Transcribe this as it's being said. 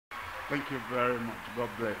Thank you very much. God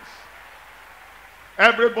bless.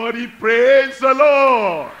 Everybody praise the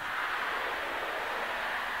Lord.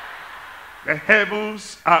 The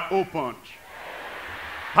heavens are opened.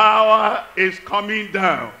 Power is coming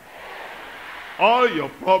down. All your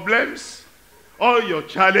problems, all your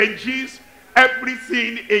challenges,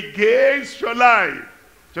 everything against your life,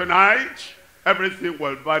 tonight, everything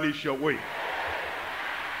will vanish away.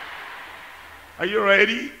 Are you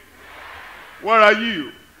ready? Where are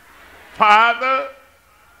you? Father,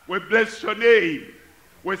 we bless your name.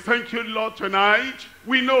 We thank you, Lord, tonight.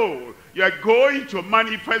 We know you are going to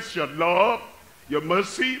manifest your love, your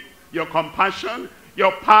mercy, your compassion,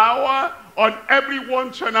 your power on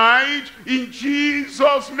everyone tonight in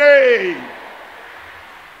Jesus' name.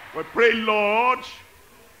 We pray, Lord,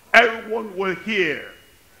 everyone will hear,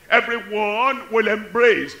 everyone will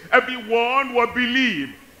embrace, everyone will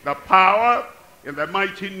believe the power in the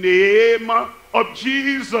mighty name of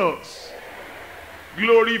Jesus.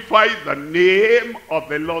 Glorify the name of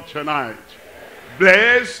the Lord tonight.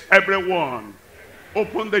 Bless everyone.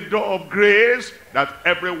 Open the door of grace that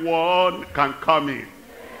everyone can come in.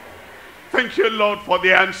 Thank you, Lord, for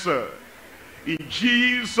the answer. In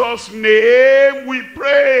Jesus' name we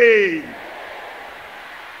pray.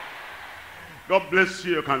 God bless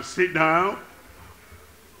you. You can sit down.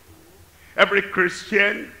 Every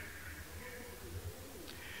Christian,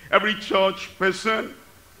 every church person,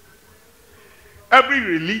 every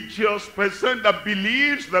religious person that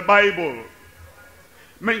believes the Bible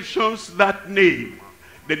mentions that name,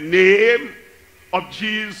 the name of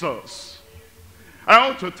Jesus. I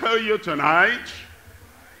want to tell you tonight,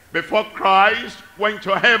 before Christ went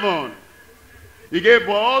to heaven, he gave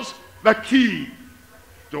us the key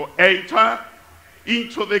to enter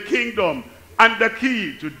into the kingdom and the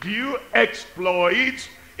key to do exploits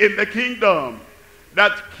in the kingdom.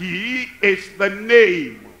 That key is the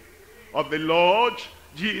name of the Lord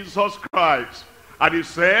Jesus Christ. And he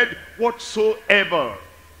said, whatsoever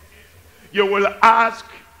you will ask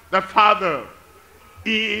the Father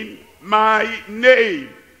in my name,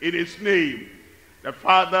 in his name, the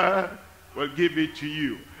Father will give it to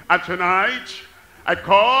you. And tonight, I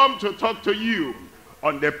come to talk to you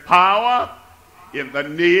on the power in the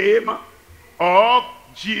name of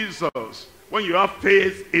Jesus. When you have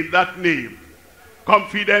faith in that name,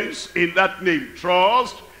 confidence in that name,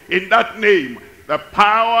 trust in that name, the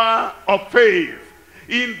power of faith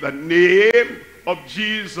in the name of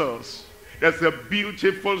Jesus. There's a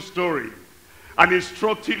beautiful story, an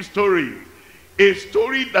instructive story, a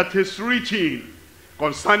story that is written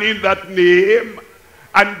concerning that name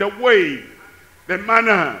and the way, the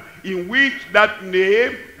manner in which that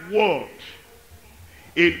name worked.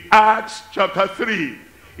 In Acts chapter 3,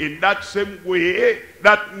 in that same way,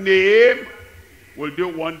 that name will do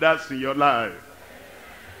wonders in your life.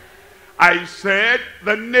 I said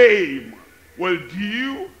the name will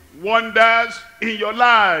do wonders in your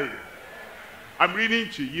life. I'm reading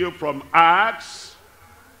to you from Acts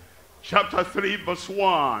chapter 3 verse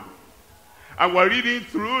 1. And we're reading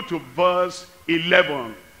through to verse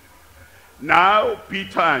 11. Now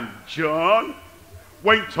Peter and John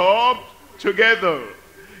went up together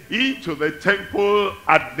into the temple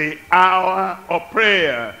at the hour of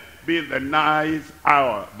prayer, being the ninth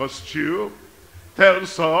hour. Verse 2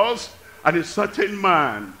 tells us, and a certain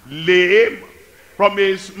man, lame from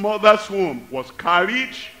his mother's womb, was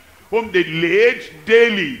carried, whom they laid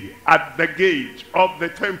daily at the gate of the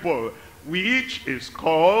temple, which is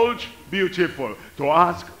called Beautiful, to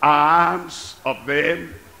ask alms of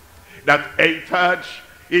them that entered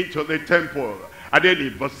into the temple. And then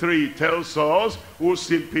in verse 3 it tells us, who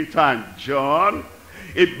seen Peter and John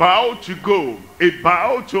about to go,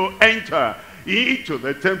 about to enter into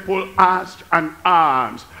the temple, asked an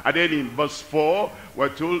alms. And then in verse 4 we're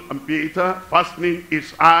told, and Peter, fastening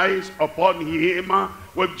his eyes upon him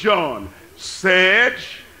with John, said,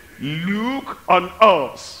 look on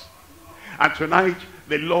us. And tonight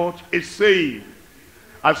the Lord is saying,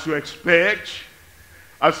 as you expect,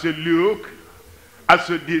 as you look, as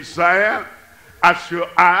you desire, as you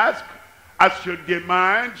ask, as you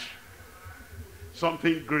demand,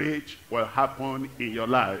 something great will happen in your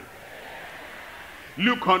life.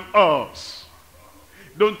 Look on us.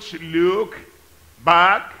 Don't look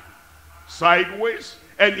back, sideways,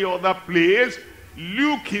 any other place.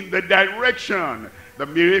 Look in the direction the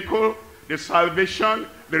miracle, the salvation,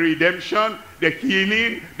 the redemption, the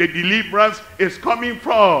healing, the deliverance is coming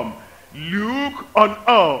from. Look on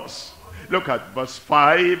us. Look at verse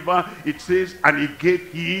 5. It says, and he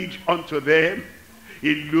gave heed unto them.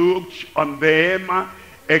 He looked on them,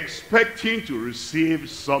 expecting to receive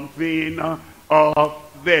something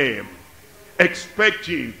of them.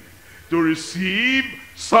 Expecting to receive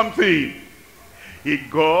something. He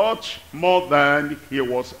got more than he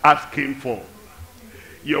was asking for.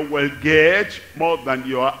 You will get more than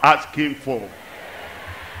you are asking for.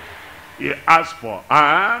 He asked for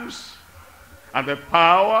arms and the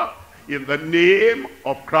power in the name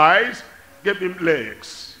of Christ. Give him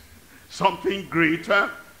legs. Something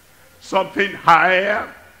greater, something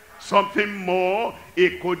higher, something more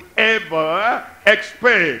he could ever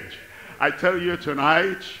expect. I tell you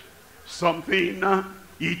tonight, something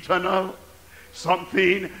eternal,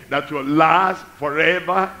 something that will last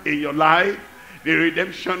forever in your life, the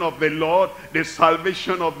redemption of the Lord, the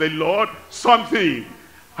salvation of the Lord, something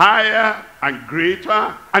higher and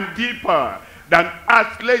greater and deeper than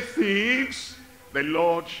earthly things, the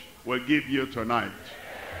Lord will give you tonight.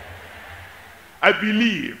 I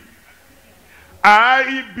believe.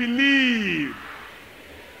 I believe.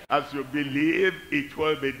 As you believe, it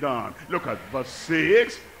will be done. Look at verse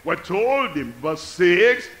 6. We're told in verse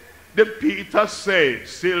 6, then Peter said,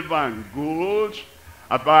 silver and gold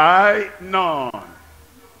have I none.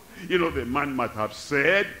 You know, the man might have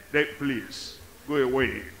said, please, go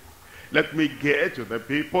away. Let me get to the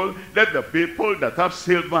people. Let the people that have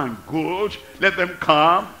silver and gold, let them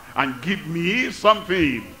come and give me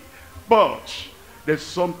something. But there's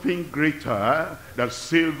something greater than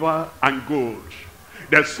silver and gold.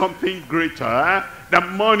 There's something greater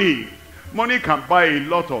than money. Money can buy a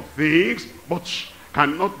lot of things, but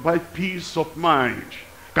cannot buy peace of mind,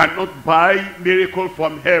 cannot buy miracle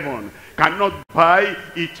from heaven, cannot buy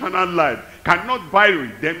eternal life, cannot buy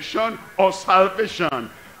redemption or salvation.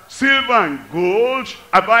 Silver and gold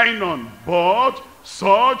have I none, but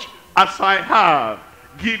such as I have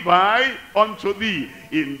give I unto thee,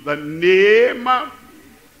 in the name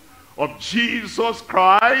of Jesus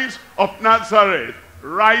Christ of Nazareth.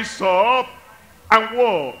 Rise up and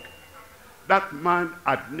walk. That man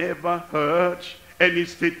had never heard any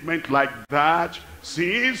statement like that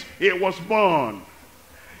since he was born.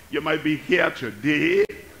 You might be here today,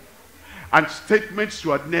 and statements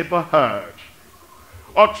you had never heard,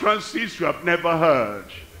 utterances you have never heard,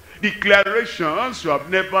 declarations you have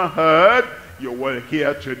never heard, you will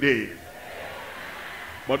hear today.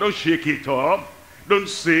 But don't shake it off. Don't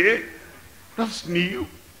say, that's new,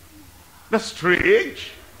 that's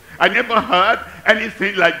strange, I never heard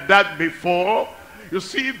anything like that before. You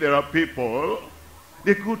see, there are people,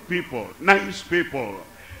 they're good people, nice people,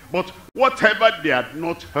 but whatever they had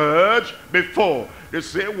not heard before, they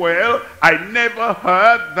say, well, I never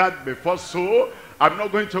heard that before, so I'm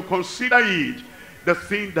not going to consider it the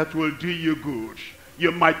thing that will do you good.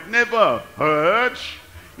 You might never have heard,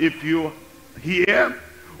 if you hear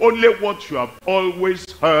only what you have always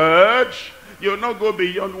heard, you'll not go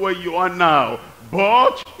beyond where you are now.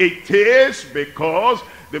 But it is because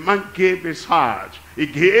the man gave his heart, he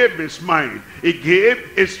gave his mind, he gave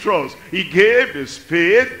his trust, he gave his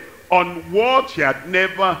faith on what he had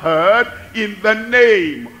never heard. In the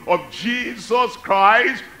name of Jesus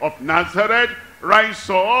Christ of Nazareth, rise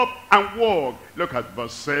up and walk. Look at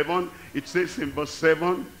verse 7. It says in verse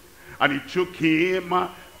 7, and he took him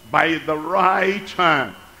by the right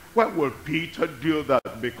hand. Why will Peter do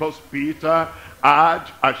that? Because Peter had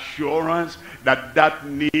assurance that that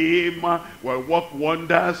name will work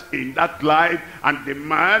wonders in that life. And the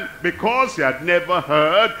man, because he had never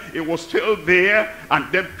heard, it was still there.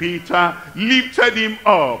 And then Peter lifted him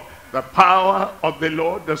up. The power of the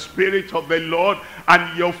Lord, the Spirit of the Lord,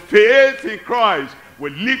 and your faith in Christ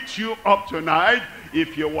will lift you up tonight.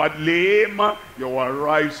 If you were lame, you will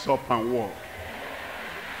rise up and walk.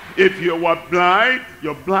 If you were blind,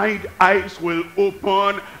 your blind eyes will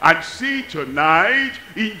open and see tonight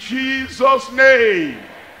in Jesus' name.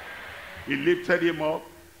 He lifted him up,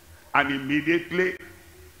 and immediately,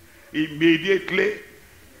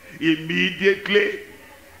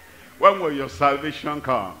 when will your salvation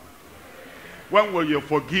come? When will your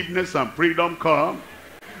forgiveness and freedom come?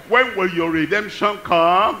 When will your redemption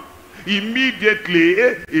come?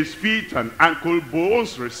 Immediately, his feet and ankle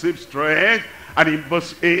bones receive strength. And in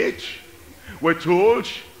verse 8, we're told,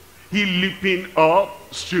 he leaping up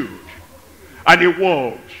stood, and he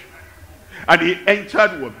walked, and he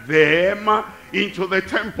entered with them into the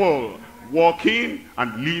temple, walking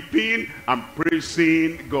and leaping and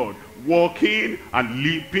praising God. Walking and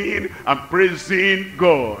leaping and praising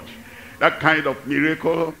God. That kind of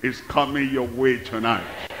miracle is coming your way tonight.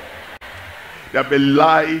 There'll be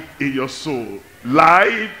life in your soul,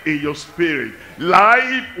 life in your spirit,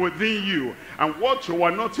 life within you. And what you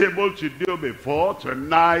were not able to do before,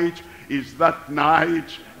 tonight is that night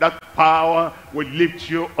that power will lift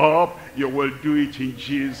you up. You will do it in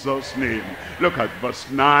Jesus' name. Look at verse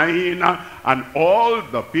 9. And all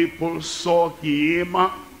the people saw him.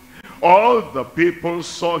 All the people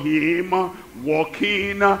saw him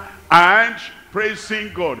walking and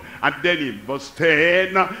praising God. And then in verse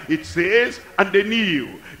 10, it says, and they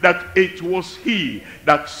knew that it was he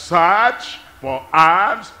that sat for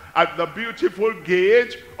hours at the beautiful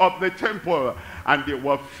gate of the temple. And they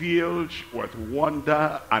were filled with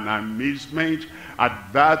wonder and amazement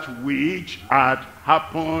at that which had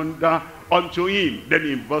happened unto him. Then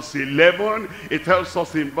in verse 11, it tells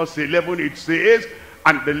us in verse 11, it says,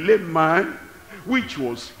 and the lame man which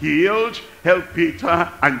was healed helped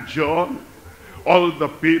Peter and John. All the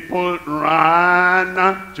people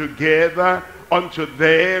ran together unto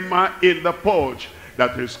them in the porch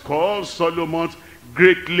that is called Solomon's,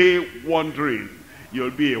 greatly wondering. You'll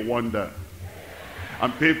be a wonder.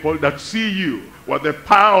 And people that see you with the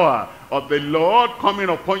power of the Lord coming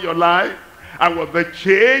upon your life, and with the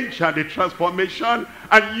change and the transformation,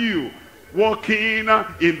 and you walking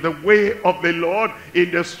in the way of the Lord, in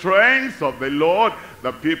the strength of the Lord,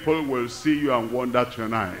 the people will see you and wonder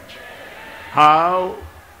tonight. How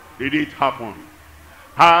did it happen?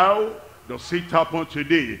 How does it happen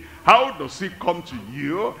today? How does it come to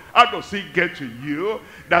you? How does it get to you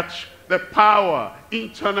that the power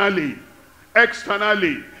internally,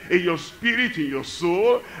 externally, in your spirit, in your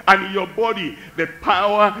soul, and in your body, the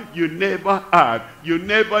power you never had, you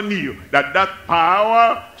never knew, that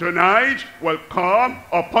power tonight will come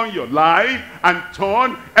upon your life and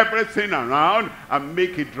turn everything around and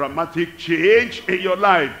make a dramatic change in your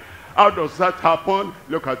life. How does that happen?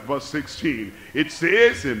 Look at verse 16. It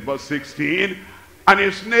says in verse 16, and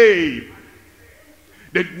his name,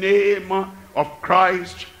 the name of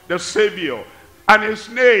Christ the Savior, and his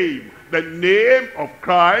name, the name of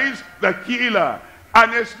Christ the healer,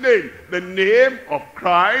 and his name, the name of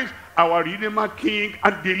Christ our Redeemer, King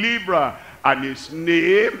and Deliverer, and his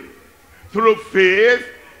name, through faith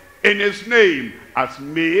in his name, has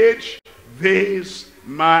made this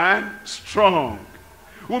man strong,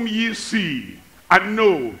 whom ye see and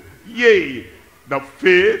know, yea, the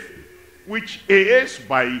faith which is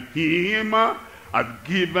by him hath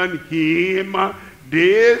given him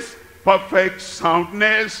this perfect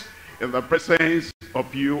soundness in the presence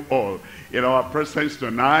of you all. In our presence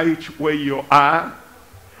tonight, where you are,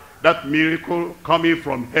 that miracle coming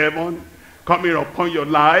from heaven, coming upon your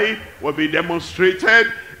life, will be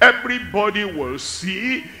demonstrated. Everybody will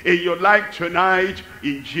see in your life tonight,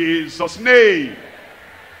 in Jesus' name.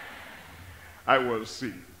 I will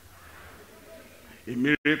see a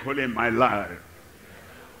miracle in my life.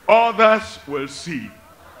 Others will see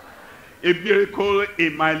a miracle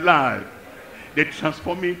in my life. The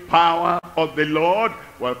transforming power of the Lord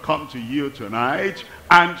will come to you tonight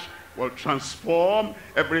and will transform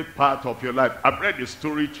every part of your life. I've read the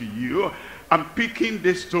story to you. I'm picking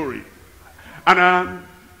this story and I'm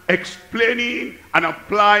explaining and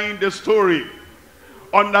applying the story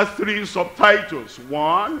under 3 subtitles: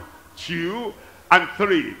 1, 2, and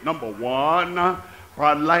 3. Number 1,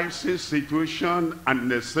 paralysis situation and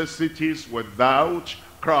necessities without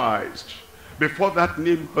Christ. Before that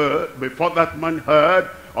man heard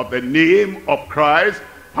of the name of Christ,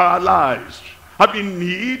 paralyzed, having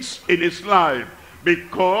needs in his life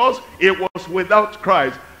because it was without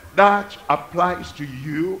Christ. That applies to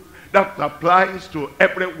you. That applies to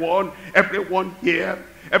everyone here,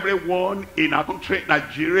 everyone in our country,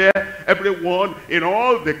 Nigeria, everyone in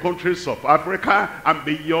all the countries of Africa and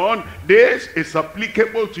beyond. This is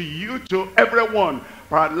applicable to you, to everyone.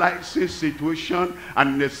 Paralysis situation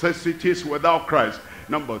and necessities without Christ.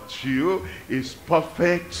 Number 2 is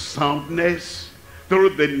perfect soundness through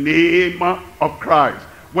the name of Christ.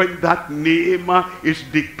 When that name is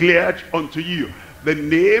declared unto you, the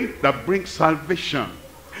name that brings salvation,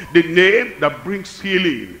 the name that brings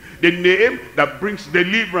healing, the name that brings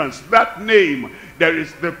deliverance, that name, there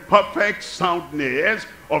is the perfect soundness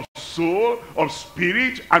of soul, of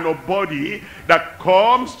spirit, and of body that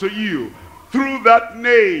comes to you through that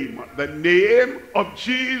name, the name of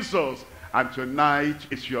Jesus. And tonight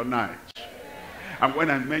is your night. And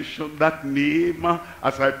when I mention that name,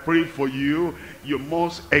 as I pray for you, you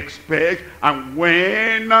must expect, and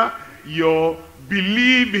when your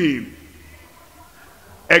believing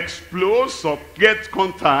explodes or gets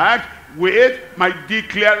contact with my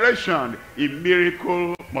declaration, a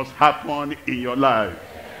miracle must happen in your life.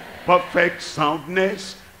 Perfect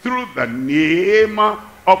soundness through the name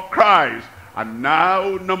of Christ. And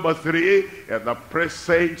now, number 3, the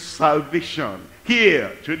present salvation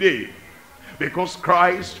here today. Because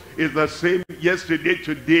Christ is the same yesterday,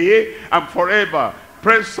 today, and forever.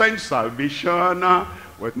 Present salvation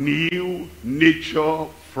with new nature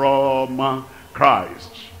from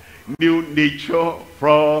Christ. New nature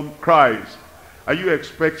from Christ. Are you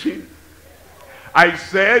expecting? I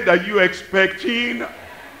said, are you expecting?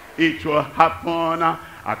 It will happen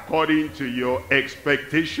according to your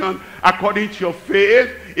expectation, according to your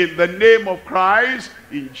faith, in the name of Christ,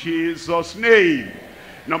 in Jesus' name.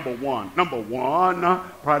 Number one,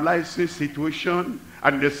 paralyzing situation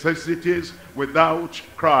and necessities without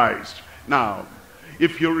Christ. Now,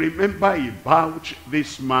 if you remember about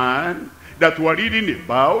this man that we're reading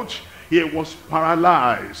about, he was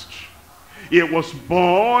paralyzed. He was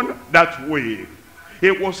born that way.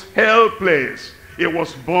 He was helpless. He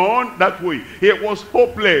was born that way. He was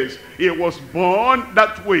hopeless. He was born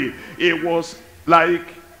that way. He was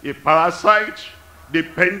like a parasite,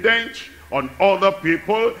 dependent on other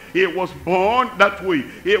people. He was born that way.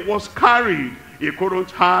 He was carried. He couldn't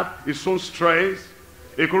have his own strength.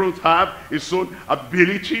 He couldn't have his own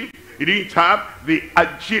ability. He didn't have the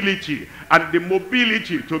agility and the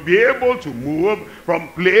mobility to be able to move from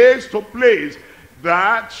place to place.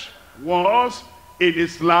 That was in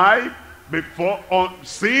his life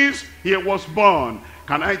since he was born.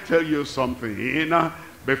 Can I tell you something?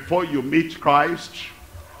 Before you meet Christ,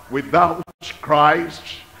 without Christ,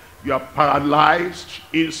 you are paralyzed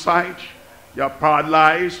inside. You are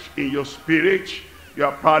paralyzed in your spirit. You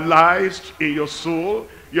are paralyzed in your soul.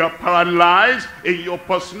 You are paralyzed in your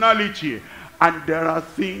personality. And there are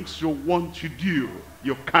things you want to do,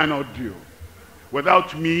 you cannot do.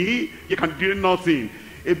 Without me, you can do nothing.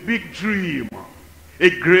 A big dream,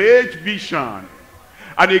 a great vision,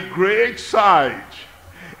 and a great sight,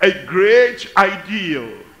 a great ideal,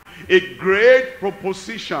 a great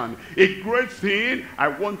proposition, a great thing. I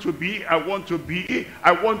want to be, I want to be,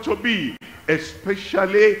 I want to be.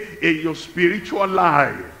 Especially in your spiritual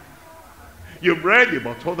life. You've read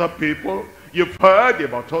about other people. You've heard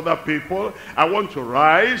about other people. I want to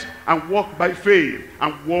rise and walk by faith,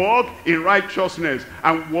 and walk in righteousness,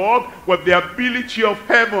 and walk with the ability of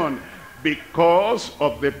heaven. Because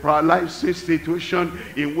of the paralyzing situation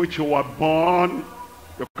in which you were born,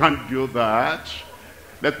 you can't do that.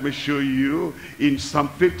 Let me show you in Psalm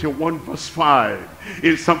 51 verse 5.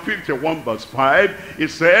 In Psalm 51 verse 5, it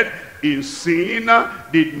said, in sin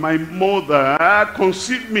did my mother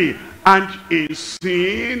conceive me, and in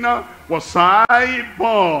sin was I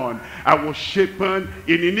born. I was shapen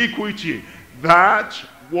in iniquity. That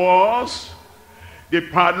was the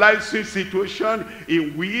paralyzing situation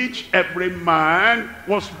in which every man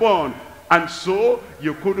was born. And so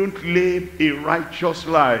you couldn't live a righteous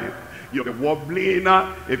life. You're wobbling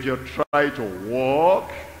if you try to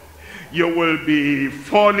walk. You will be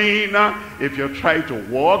falling if you try to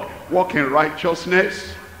walk in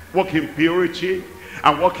righteousness, walk in purity,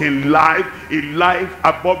 and walk in life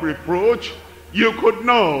above reproach. You could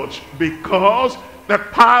not, because the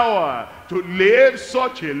power to live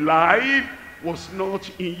such a life was not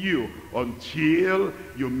in you until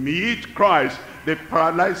you meet Christ. The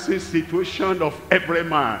paralyzing situation of every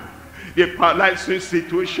man, the paralyzing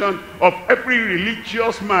situation of every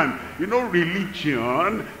religious man. You know,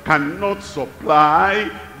 religion cannot supply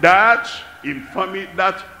that infirmity,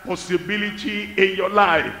 that possibility in your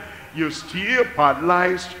life. You're still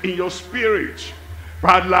paralyzed in your spirit,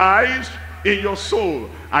 paralyzed in your soul,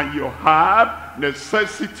 and you have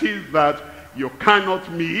necessities that you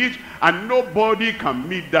cannot meet, and nobody can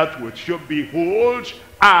meet that which you. Behold,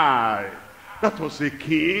 I. That was a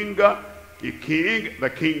king, the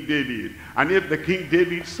King David. And if the King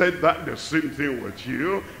David said that, the same thing with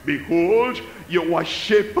you. Behold, you were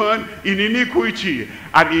shapen in iniquity,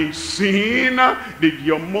 and in sin did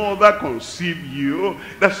your mother conceive you.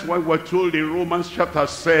 That's why we're told in Romans chapter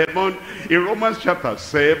 7,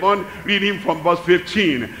 reading from verse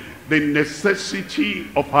 15, the necessity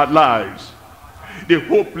of our lives, the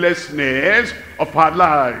hopelessness of our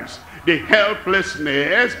lives, the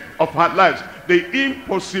helplessness of our lives, the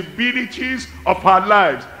impossibilities of our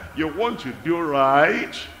lives. You want to do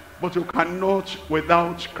right, but you cannot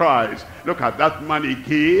without Christ. Look at that man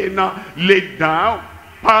again, laid down,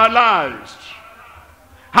 paralyzed,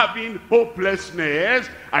 having hopelessness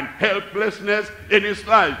and helplessness in his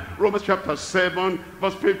life. Romans chapter 7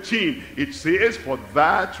 verse 15, it says, for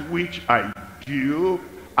that which I do,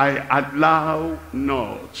 I allow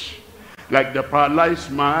not. Like the paralyzed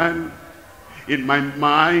man, in my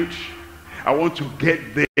mind, I want to get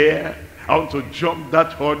there. I want to jump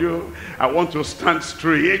that hurdle. I want to stand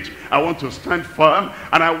straight. I want to stand firm.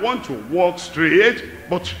 And I want to walk straight.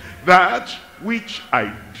 But that which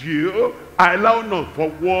I do, I allow not. For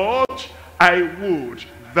what I would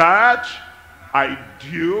that I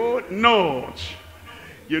do not.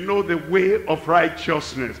 You know the way of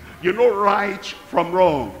righteousness. You know right from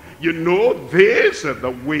wrong. You know this is the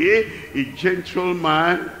way a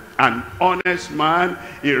gentleman, an honest man,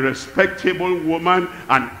 a respectable woman,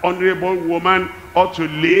 an honorable woman ought to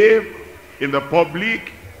live in the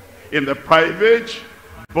public, in the private.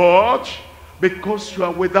 But because you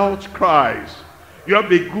are without Christ, you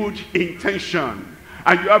have a good intention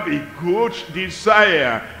and you have a good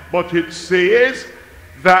desire, but it says,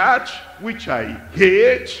 that which I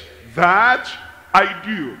hate, that I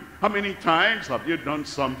do. How many times have you done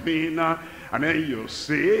something and then you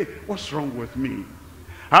say, what's wrong with me?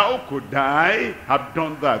 How could I have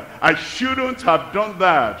done that? I shouldn't have done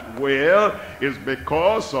that. Well, it's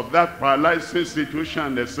because of that paralyzing situation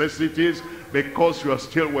and necessities, because you are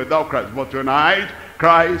still without Christ. But tonight,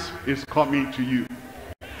 Christ is coming to you.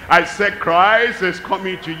 I said Christ is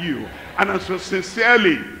coming to you. And as you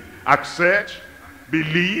sincerely accept,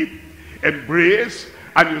 believe, embrace,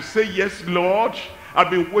 and you say, yes, Lord, I've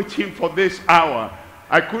been waiting for this hour.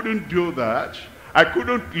 I couldn't do that. I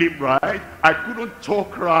couldn't live right. I couldn't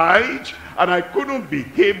talk right. And I couldn't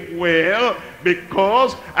behave well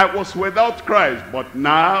because I was without Christ. But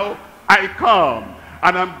now I come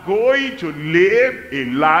and I'm going to live a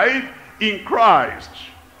life in Christ,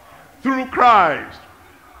 through Christ,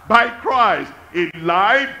 by Christ, a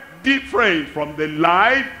life different from the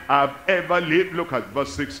life I've ever lived. Look at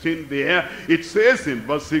verse 16 there. It says in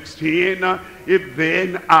verse 16, if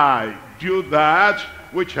then I do that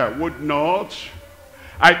which I would not,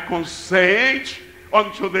 I consent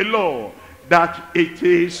unto the law that it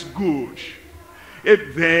is good.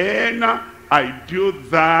 If then I do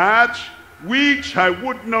that which I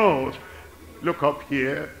would not. Look up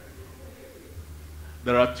here.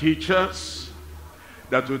 There are teachers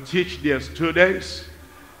that will teach their students,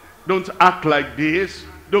 don't act like this,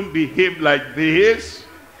 don't behave like this,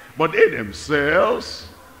 but they themselves,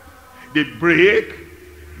 they break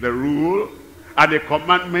the rule and the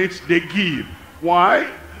commandments they give.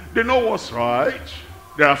 Why? They know what's right.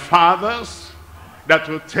 There are fathers that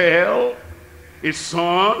will tell his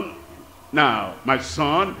son, now, my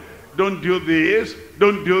son, don't do this,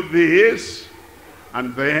 don't do this.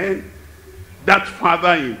 And then that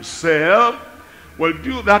father himself will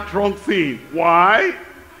do that wrong thing. Why?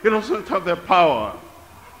 He doesn't have the power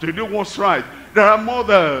to do what's right. There are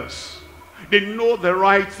mothers. They know the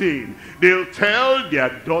right thing. They'll tell their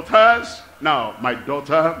daughters, now, my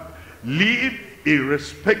daughter, live a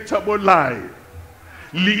respectable life.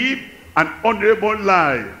 Live an honorable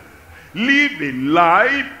life. Live a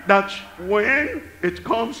life that when it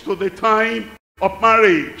comes to the time of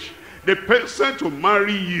marriage, the person to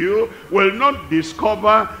marry you will not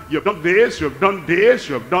discover you've done this, you've done this,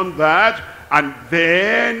 you've done that, and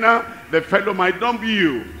then the fellow might dump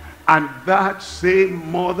you. And that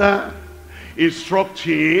same mother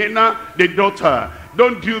instructing the daughter,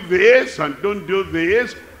 don't do this and don't do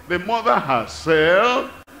this. The mother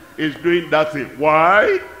herself is doing that thing.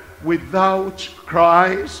 Why? Without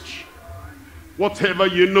Christ, whatever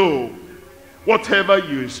you know, whatever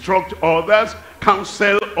you instruct others,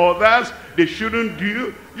 counsel others, they shouldn't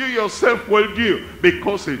do, you yourself will do.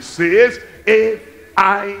 Because it says, if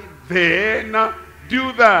I then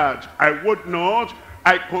do that, I would not,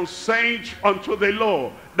 I consent unto the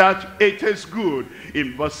law that it is good.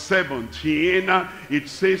 In verse 17, it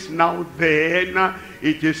says, now then,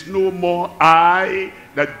 it is no more I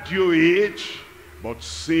that do it, but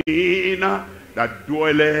sin that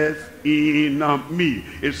dwelleth in me.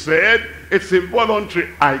 It said, it's involuntary.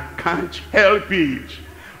 I can't help it.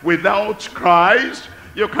 Without Christ,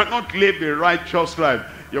 you cannot live a righteous life.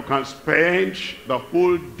 You can spend the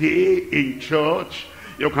whole day in church.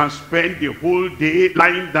 You can spend the whole day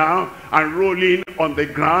lying down and rolling on the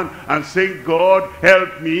ground and saying, God,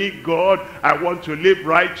 help me. God, I want to live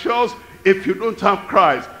righteous. If you don't have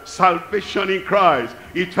Christ, salvation in Christ,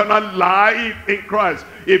 eternal life in Christ,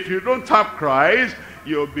 if you don't have Christ,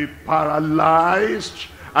 you'll be paralyzed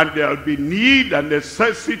and there'll be need and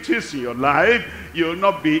necessities in your life. You'll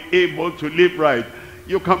not be able to live right.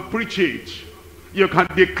 You can preach it. You can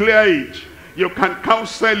declare it. You can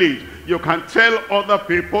counsel it. You can tell other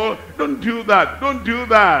people, don't do that, don't do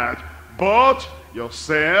that. But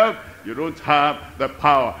yourself, you don't have the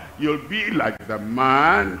power. You'll be like the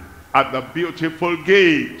man at the beautiful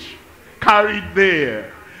gate, carried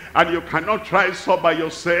there. And you cannot rise up by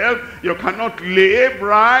yourself. You cannot live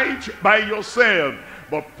right by yourself.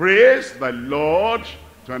 But praise the Lord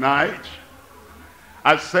tonight.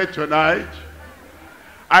 I said tonight,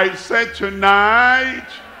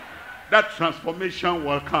 that transformation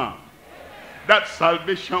will come. that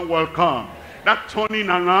salvation will come. That turning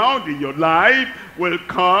around in your life will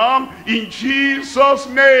come in Jesus'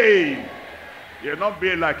 name. You'll not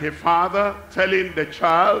be like a father telling the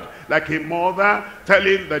child, like a mother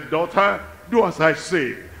telling the daughter, do as I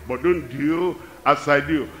say, but don't do as I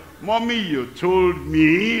do. Mommy, you told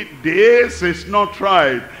me this is not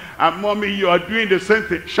right. And mommy, you are doing the same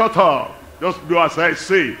thing. Shut up. Just do as I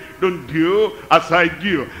say. Don't do as I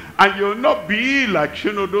do. And you'll not be like,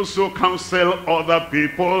 those who counsel other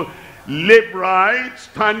people. Live right,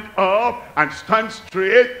 stand up, and stand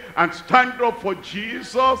straight, and stand up for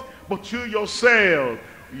Jesus. But you yourself,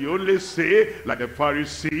 you only say, like the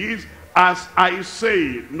Pharisees, as I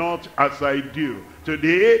say, not as I do.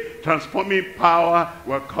 Today, transforming power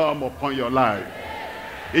will come upon your life.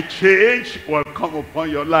 A change will come upon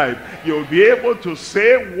your life. You'll be able to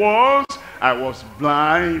say, once I was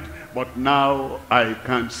blind, but now I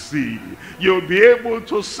can see. You'll be able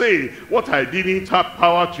to say, what I didn't have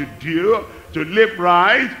power to do, to live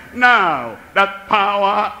right, now that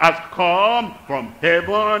power has come from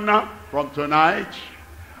heaven. From tonight,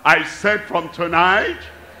 I said from tonight,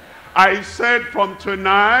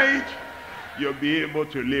 you'll be able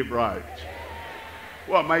to live right.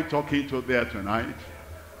 Who am I talking to there tonight?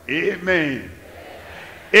 Amen.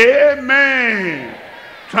 Amen.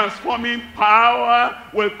 Transforming power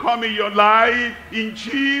will come in your life in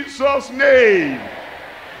Jesus' name.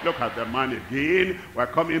 Look at the man again. We're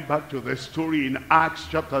coming back to the story in Acts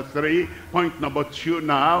chapter 3. Point number 2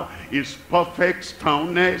 now is perfect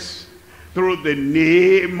soundness through the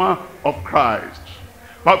name of Christ.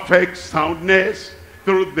 Perfect soundness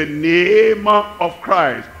through the name of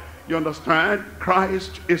Christ. You understand?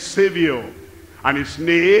 Christ is Savior, and his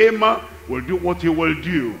name will do what he will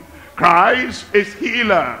do. Christ is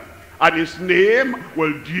healer, and his name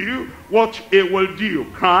will do what he will do.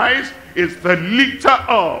 Christ is the lifter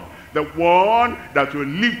up, the one that will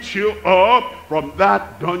lift you up from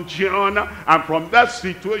that dungeon and from that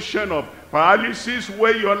situation of paralysis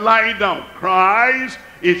where you're lying down. Christ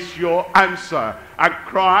is your answer, and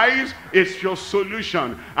Christ is your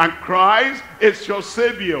solution, and Christ is your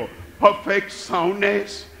Savior. Perfect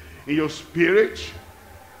soundness in your spirit,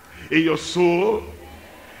 in your soul,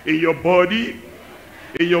 in your body,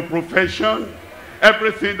 in your profession,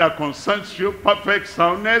 everything that concerns you. Perfect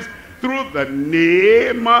soundness through the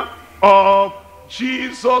name of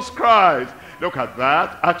Jesus Christ. Look at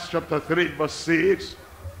that, Acts chapter 3 verse 6.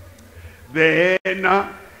 Then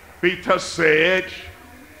Peter said,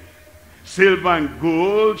 silver and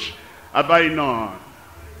gold have I none,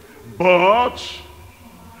 but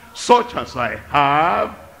such as I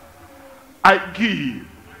have, I give.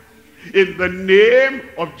 In the name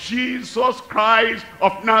of Jesus Christ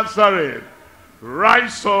of Nazareth,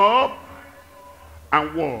 rise up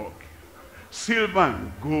and walk. Silver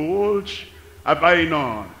and gold have I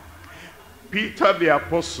none. Peter the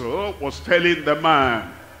apostle was telling the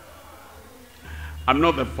man, I'm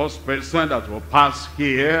not the first person that will pass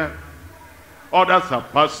here. Others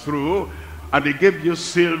have passed through, and they gave you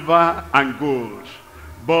silver and gold.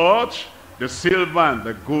 But the silver and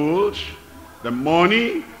the gold, the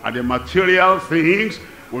money and the material things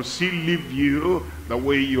will still leave you the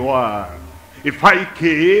way you are. If I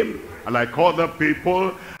came, like other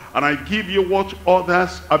people, and I give you what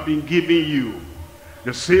others have been giving you,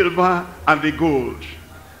 the silver and the gold,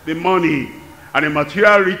 the money and the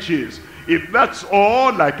material riches, if that's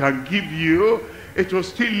all I can give you, it will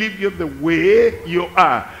still leave you the way you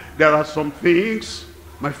are. There are some things,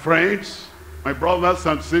 my friends, my brothers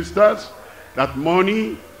and sisters, that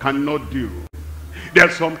money cannot do. There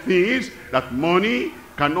are some things that money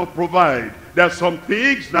cannot provide. There are some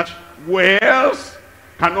things that wealth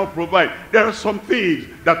cannot provide. There are some things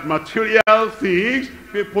that material things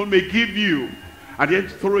people may give you, and then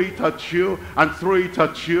throw it at you, and throw it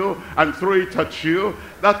at you, and throw it at you.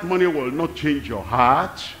 That money will not change your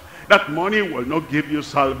heart. That money will not give you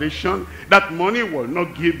salvation. That money will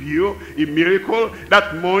not give you a miracle.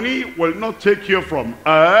 That money will not take you from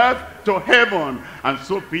earth to heaven. And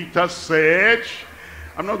so Peter said,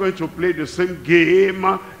 I'm not going to play the same game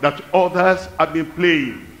that others have been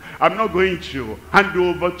playing. I'm not going to hand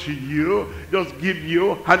over to you, just give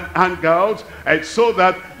you handouts, and so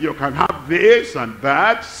that you can have this and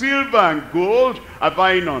that. Silver and gold have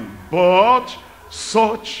I none, but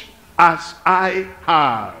such as I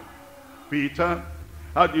have. Peter,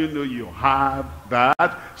 how do you know you have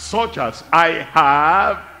that? Such as I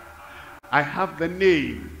have the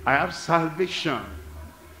name, I have salvation.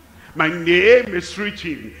 My name is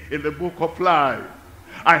written in the book of life.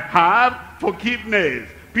 I have forgiveness.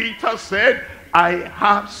 Peter said, I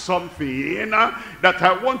have something that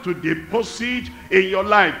I want to deposit in your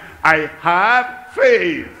life. I have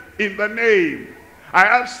faith in the name. I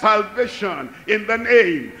have salvation in the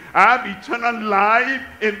name. I have eternal life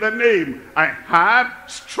in the name. I have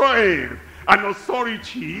strength and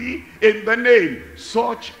authority in the name,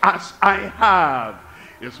 such as I have.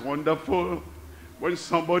 It's wonderful when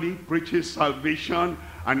somebody preaches salvation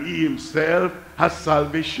and he himself has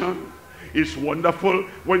salvation. It's wonderful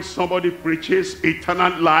when somebody preaches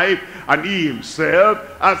eternal life and he himself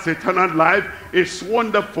has eternal life. It's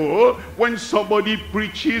wonderful when somebody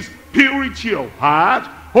preaches purity of heart,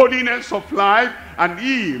 holiness of life, and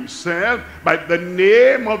he himself, by the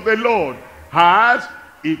name of the Lord, has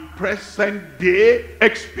a present day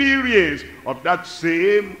experience of that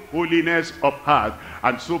same holiness of heart.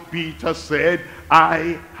 And so Peter said,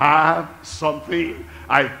 I have something.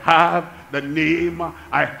 I have the name,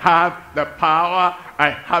 I have the power, I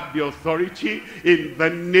have the authority in the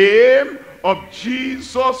name of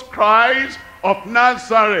Jesus Christ of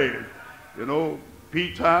Nazareth. You know,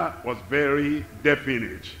 Peter was very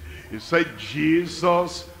definite. He said,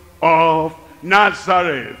 Jesus of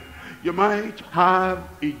Nazareth. You might have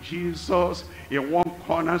a Jesus in one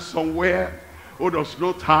corner somewhere who does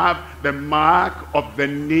not have the mark of the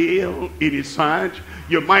nail in his hand.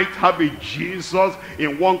 You might have a Jesus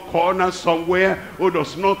in one corner somewhere who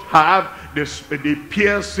does not have the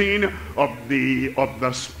piercing of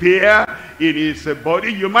the spear in his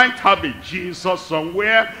body. You might have a Jesus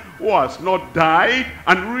somewhere who has not died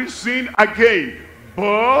and risen again,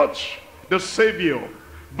 but the Savior,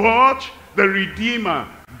 but the Redeemer,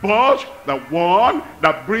 but the one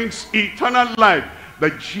that brings eternal life, the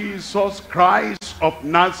Jesus Christ of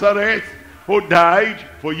Nazareth, who died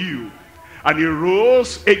for you and he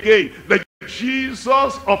rose again. The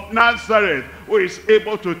Jesus of Nazareth, who is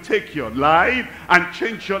able to take your life and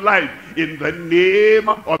change your life. In the name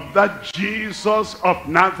of that Jesus of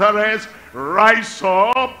Nazareth, rise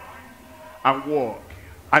up and walk.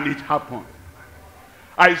 And it happened.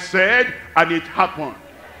 I said, and it happened.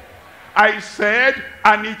 I said,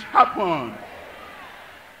 and it happened.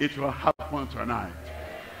 It will happen tonight.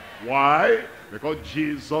 Why? Because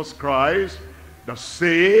Jesus Christ, the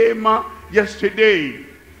same yesterday,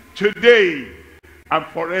 today, and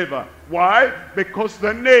forever. Why? Because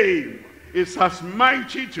the name is as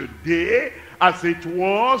mighty today as it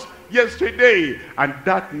was yesterday. And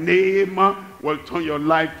that name will turn your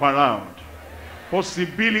life around.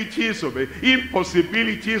 Possibilities will be,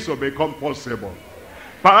 impossibilities will become possible.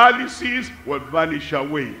 Paralysis will vanish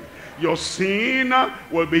away. Your sin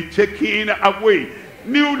will be taken away.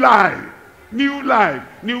 New life, new life,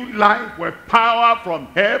 new life where power from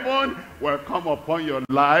heaven will come upon your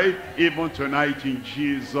life even tonight in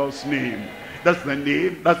Jesus' name. That's the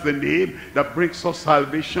name that brings us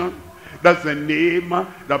salvation. That's the name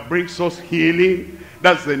that brings us healing.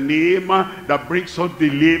 That's the name that brings us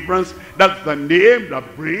deliverance. That's the name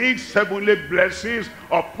that brings heavenly blessings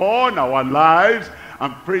upon our lives.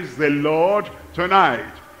 And praise the Lord,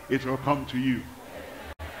 tonight it will come to you.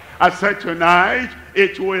 I said tonight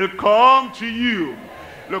it will come to you.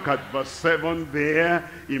 Look at verse 7 there.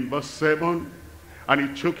 In verse 7, and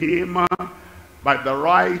he took him by the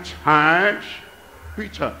right hand.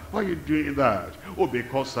 Peter, why are you doing that? Oh,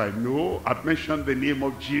 because I know, I've mentioned the name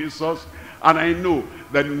of Jesus, and I know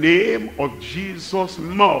the name of Jesus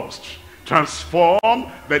must transform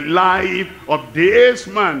the life of this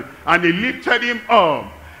man. And he lifted him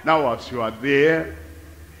up. Now as you are there,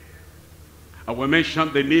 I will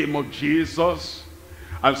mention the name of Jesus,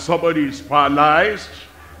 and somebody is paralyzed,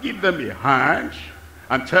 give them a hand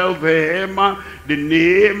and tell them the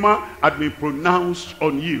name had been pronounced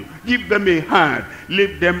on you. Give them a hand,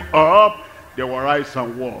 lift them up, they will rise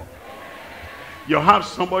and walk. You have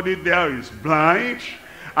somebody there is blind,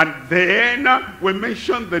 and then we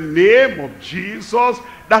mention the name of Jesus.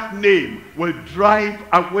 That name will drive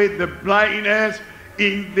away the blindness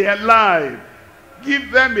in their life.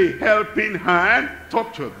 Give them a helping hand.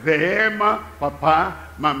 Talk to them. Papa,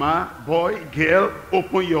 mama, boy, girl,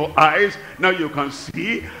 open your eyes. Now you can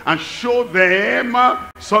see, and show them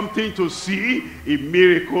something to see. A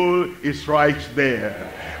miracle is right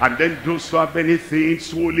there. And then those who have anything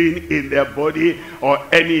swollen in their body, or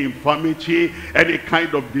any infirmity, any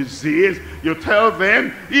kind of disease, you tell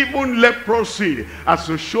them, even leprosy, as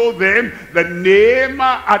you show them the name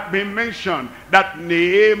had been mentioned. That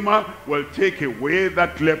name will take away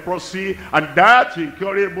that leprosy and that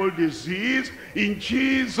incurable disease in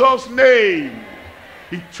Jesus' name.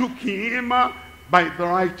 He took him by the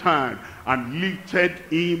right hand and lifted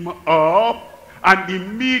him up, and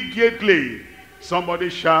immediately, somebody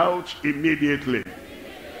shout, immediately.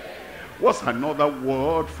 What's another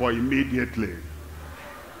word for immediately?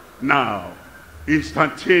 Now.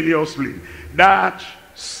 instantaneously. That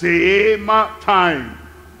same time.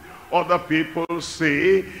 Other people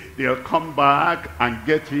say they'll come back and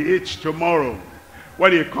get it tomorrow.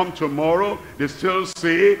 When they come tomorrow, they still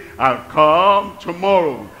say, I'll come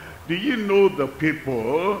tomorrow. Do you know the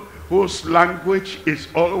people whose language is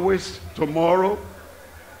always tomorrow?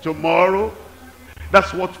 Tomorrow.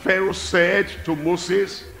 That's what Pharaoh said to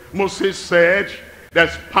Moses. Moses said,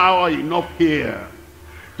 there's power enough here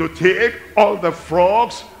to take all the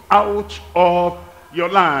frogs out of your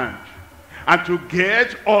land and to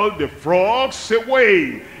get all the frogs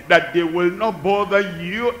away, that they will not bother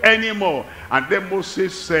you anymore. And then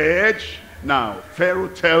Moses said, now Pharaoh,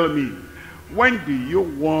 tell me, when do you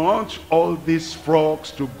want all these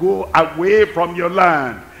frogs to go away from your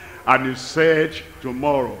land? And he said,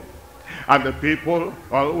 tomorrow. And the people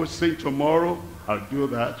always say, tomorrow I'll do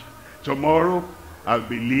that. Tomorrow I'll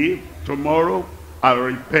believe. Tomorrow I'll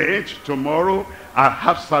repent. Tomorrow I'll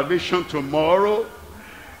have salvation. Tomorrow.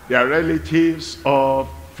 They are relatives of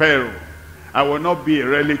Pharaoh. I will not be a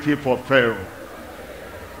relative of Pharaoh.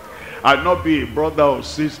 I'll not be a brother or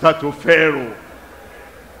sister to Pharaoh.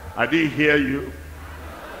 I didn't hear you.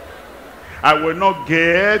 I will not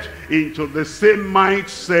get into the same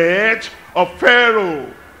mindset of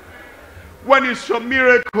Pharaoh. When is your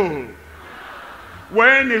miracle?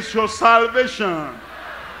 When is your salvation?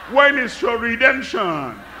 When is your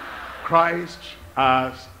redemption? Christ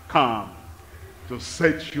has come to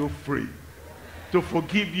set you free, to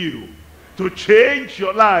forgive you, to change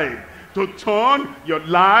your life, to turn your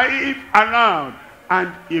life around.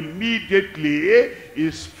 And immediately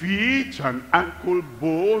his feet and ankle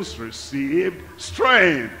bones received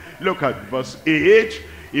strength. Look at verse 8.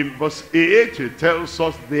 In verse 8 it tells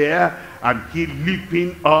us there, and he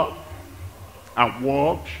leaping up and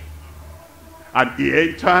walked, and he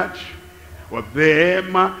entered with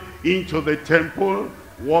them into the temple,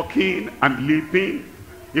 walking and leaping.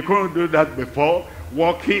 He couldn't do that before,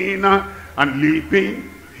 walking and leaping.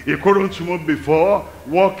 He couldn't move before,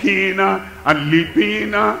 walking and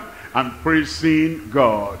leaping and praising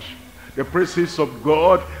God. The praises of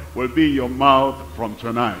God will be in your mouth from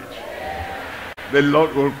tonight. The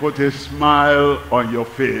Lord will put a smile on your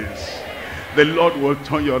face. The Lord will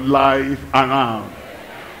turn your life around.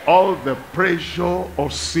 All the pressure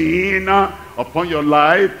of sin upon your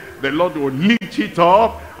life, the Lord will lift it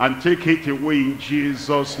up and take it away in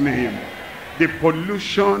Jesus' name. The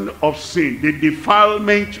pollution of sin, the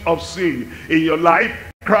defilement of sin in your life,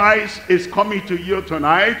 Christ is coming to you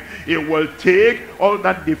tonight. He will take all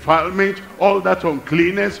that defilement, all that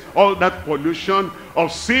uncleanness, all that pollution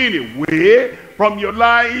of sin away from your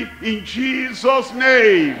life in Jesus'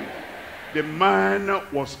 name. The man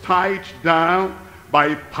was tied down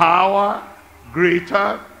by power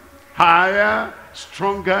greater, higher,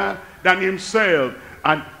 stronger than himself.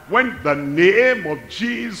 And when the name of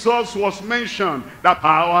Jesus was mentioned, that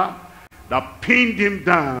power that pinned him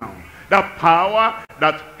down, that power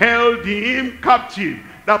that held him captive,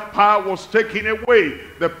 that power was taken away.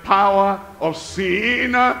 The power of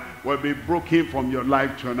sin will be broken from your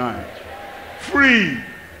life tonight. Free.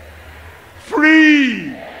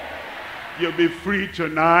 Free. You'll be free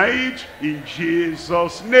tonight in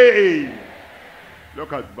Jesus' name.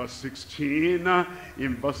 Look at verse 16.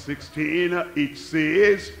 In verse 16 it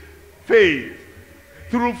says, faith.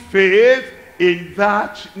 Through faith in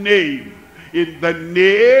that name. In the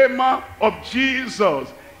name of Jesus.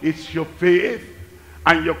 It's your faith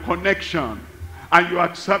and your connection and your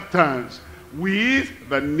acceptance with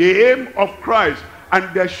the name of Christ,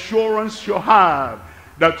 and the assurance you have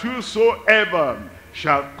that whosoever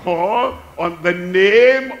shall call on the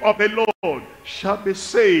name of the Lord shall be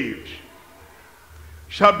saved,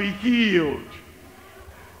 shall be healed,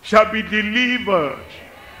 shall be delivered.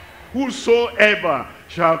 Whosoever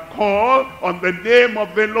shall call on the name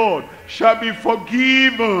of the Lord shall be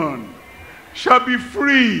forgiven, shall be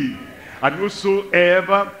free. And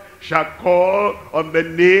whosoever shall call on the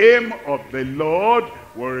name of the Lord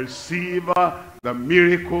will receive the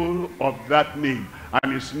miracle of that name.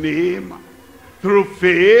 And his name, through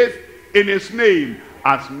faith in his name,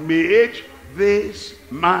 has made this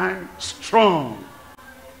man strong.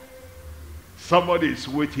 Somebody is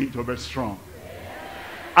waiting to be strong.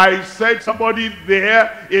 I said somebody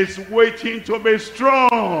there is waiting to be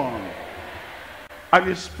strong. And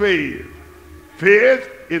it's faith. Faith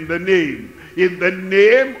in the name. In the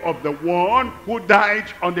name of the one who died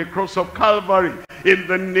on the cross of Calvary. In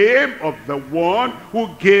the name of the one who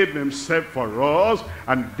gave himself for us.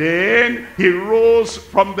 And then he rose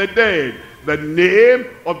from the dead. The name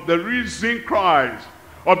of the risen Christ.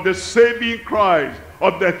 Of the saving Christ.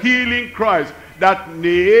 Of the healing Christ. That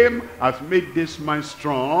name has made this man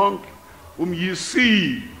strong, whom you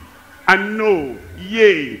see and know,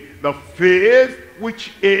 yea, the faith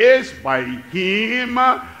which is by him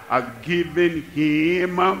has given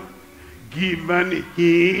him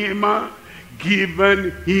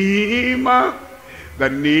the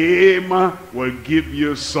name will give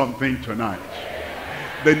you something tonight.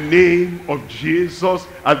 The name of Jesus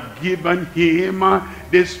has given him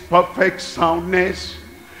this perfect soundness,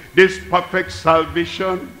 this perfect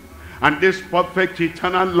salvation, and this perfect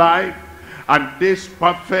eternal life, and this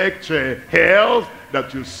perfect health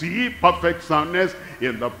that you see, perfect soundness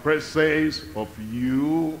in the presence of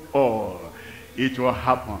you all. It will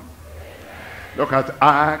happen. Look at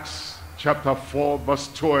Acts chapter 4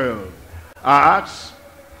 verse 12. Acts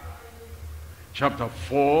chapter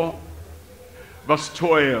 4 verse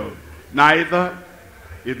 12. Neither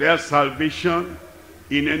is there salvation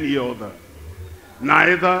in any other.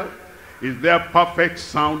 Neither is there perfect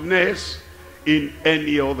soundness in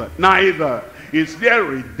any other. Neither is there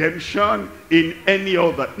redemption in any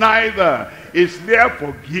other. Neither is there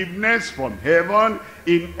forgiveness from heaven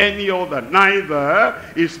in any other. Neither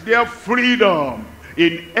is there freedom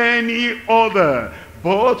in any other.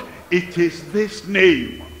 But it is this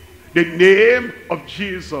name, the name of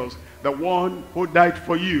Jesus, the one who died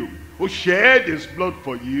for you, who shed his blood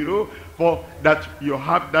for you, for that you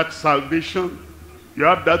have that salvation, you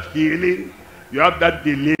have that healing, you have that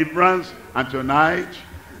deliverance, and tonight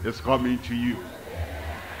is coming to you.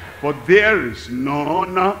 For there is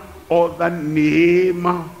none other name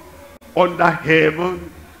under heaven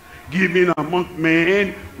given among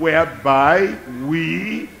men whereby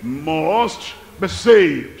we must be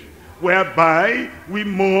saved, whereby we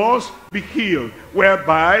must be healed,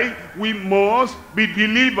 whereby we must be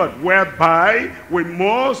delivered, whereby we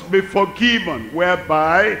must be forgiven,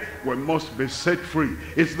 whereby we must be set free.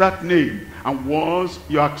 It's that name. And once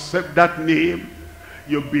you accept that name,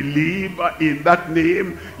 you believe in that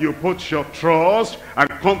name, you put your trust and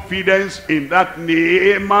confidence in that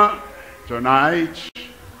name, tonight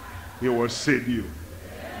he will save you.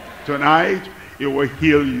 Tonight he will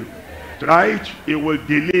heal you. Tonight he will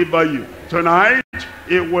deliver you. Tonight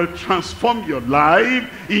he will transform your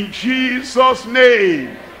life in Jesus'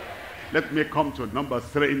 name. Let me come to number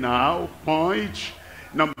 3 now. Point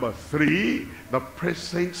number 3, the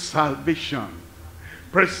present salvation.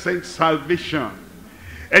 Present salvation.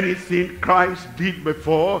 Anything Christ did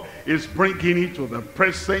before is bringing it to the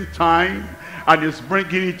present time, and is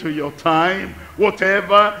bringing it to your time.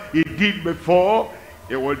 Whatever he did before,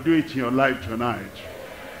 he will do it in your life tonight.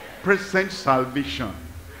 Present salvation,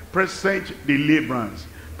 present deliverance,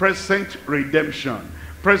 present redemption,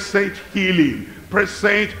 present healing,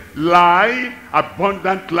 present life,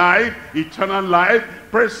 abundant life, eternal life,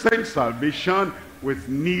 present salvation with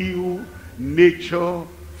new nature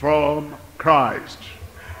from Christ.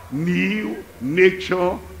 New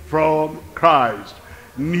nature from Christ.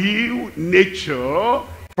 New nature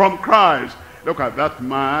from Christ. Look at that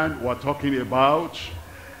man we're talking about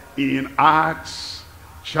in Acts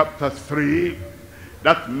chapter 3.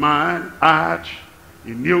 That man had a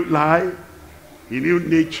new life, a new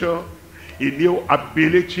nature, a new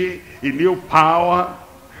ability, a new power.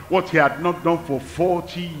 What he had not done for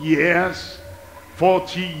 40 years,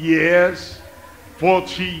 40 years,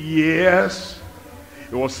 40 years,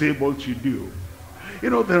 he was able to do. You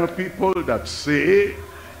know, there are people that say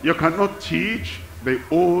you cannot teach the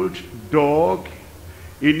old dog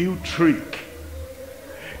a new trick.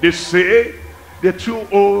 They say they're too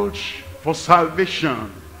old for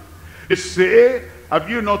salvation. They say, have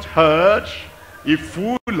you not heard, a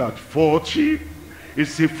fool at 40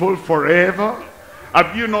 is a fool forever?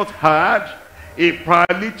 Have you not heard, a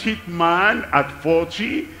paralytic man at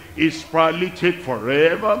 40 is paralytic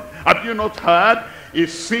forever? Have you not heard, a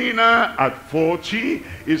sinner at 40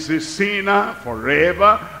 is a sinner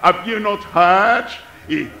forever? Have you not heard,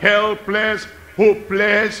 a helpless,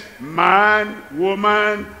 hopeless man,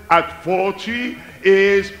 woman at 40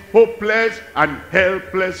 is hopeless and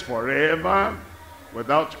helpless forever?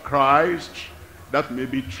 Without Christ, that may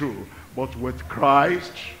be true. But with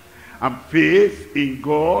Christ and faith in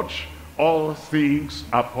God, all things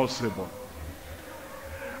are possible.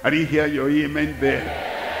 I didn't hear your amen there.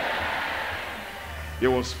 He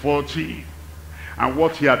was 40, and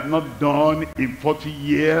what he had not done in 40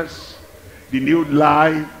 years, the new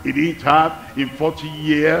life he didn't have in 40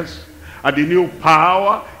 years, and the new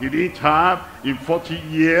power he didn't have in 40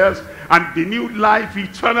 years, and the new life,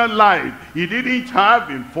 eternal life, he didn't have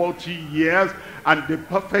in 40 years, and the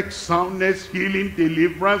perfect soundness, healing,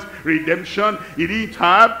 deliverance, redemption, he didn't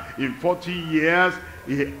have in 40 years.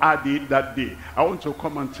 he had it that day. I want to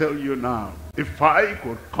come and tell you now, if I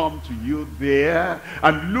could come to you there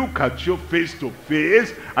and look at you face to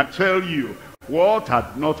face and tell you what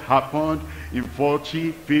had not happened in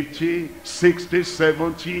 40, 50, 60,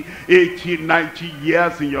 70, 80, 90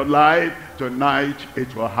 years in your life, tonight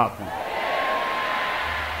it will happen.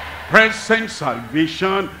 Present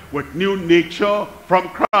salvation with new nature from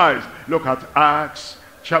Christ. Look at Acts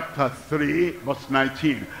chapter 3 verse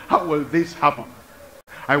 19. How will this happen?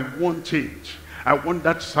 I want it. I want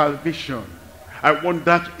that salvation. I want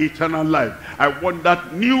that eternal life. I want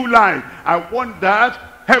that new life. I want that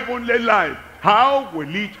heavenly life. How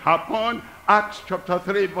will it happen? Acts chapter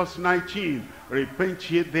 3 verse 19. Repent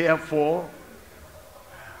ye therefore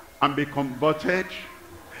and be converted,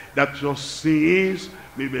 that your sins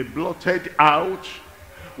may be blotted out,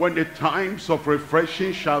 when the times of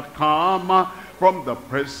refreshing shall come from the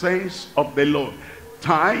presence of the Lord.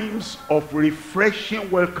 Times of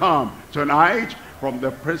refreshing will come tonight from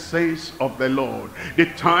the presence of the Lord. The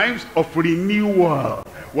times of renewal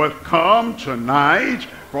will come tonight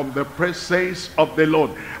from the presence of the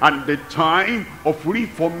Lord. And the time of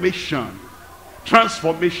reformation,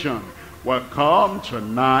 transformation will come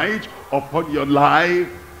tonight upon your life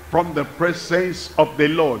from the presence of the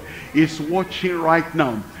Lord. He's watching right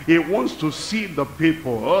now. He wants to see the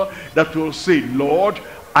people that will say, Lord,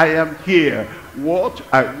 I am here. What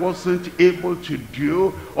I wasn't able to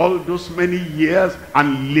do all those many years,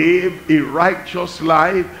 and live a righteous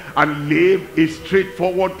life, and live a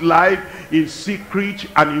straightforward life, in secret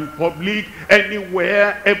and in public,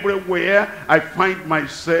 anywhere, everywhere I find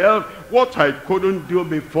myself. What I couldn't do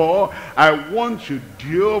before, I want to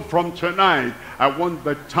do from tonight. I want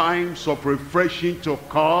the times of refreshing to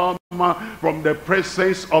come from the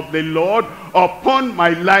presence of the Lord upon my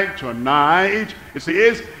life tonight. It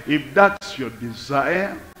says, if that's your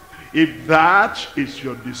desire, if that is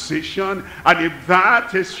your decision, and if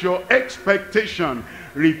that is your expectation,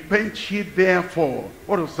 repent ye therefore.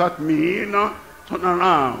 What does that mean? Turn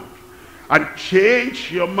around and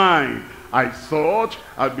change your mind. I thought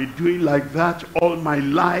I'd be doing like that all my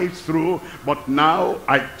life through, but now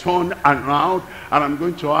I turn around and I'm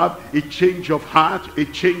going to have a change of heart, a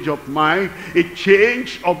change of mind, a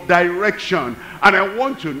change of direction. And I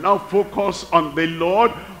want to now focus on the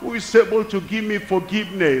Lord, who is able to give me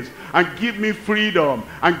forgiveness and give me freedom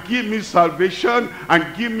and give me salvation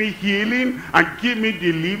and give me healing and give me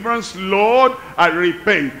deliverance. Lord, I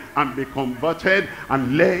repent and be converted,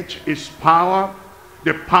 and let his power,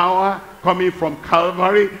 the power coming from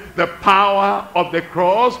Calvary, the power of the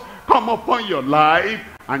cross, come upon your life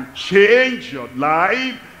and change your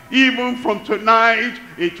life. Even from tonight,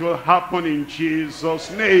 it will happen in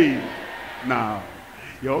Jesus' name. Now,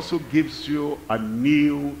 he also gives you a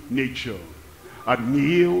new nature. A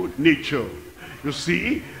new nature. You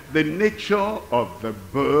see, the nature of the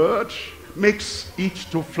bird makes it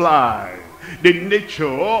to fly. The nature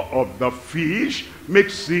of the fish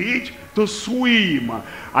makes it to swim.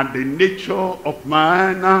 And the nature of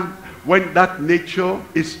man, when that nature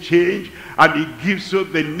is changed and he gives you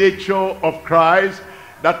the nature of Christ,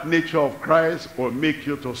 that nature of Christ will make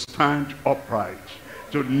you to stand upright,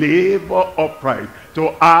 to live upright,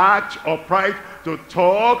 to act upright, to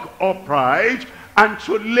talk upright, and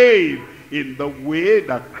to live in the way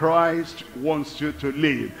that Christ wants you to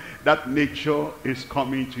live. That nature is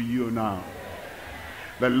coming to you now.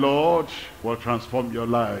 The Lord will transform your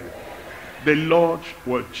life. The Lord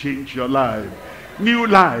will change your life. New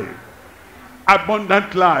life,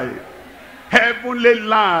 abundant life, heavenly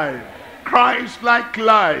life, Christ-like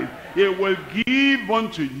life. He will give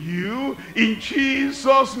unto you in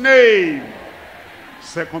Jesus' name.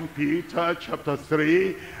 2 Peter chapter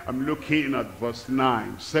 3, I'm looking at verse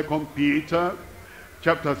 9. 2 Peter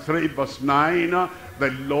chapter 3 verse 9.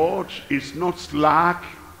 The Lord is not slack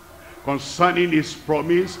concerning his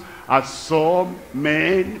promise, as some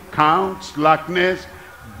men count slackness,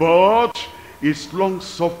 but is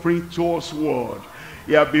long-suffering towards word.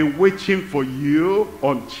 He has been waiting for you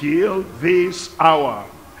until this hour.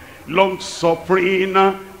 Long-suffering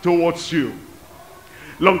towards you.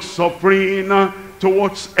 Long-suffering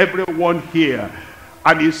towards everyone here.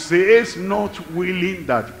 And he says, not willing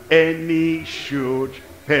that any should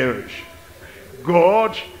perish.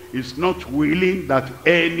 God is not willing that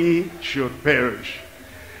any should perish.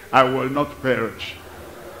 I will not perish.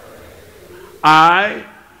 I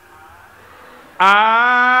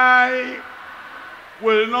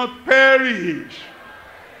will not perish.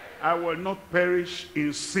 I will not perish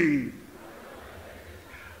in sin.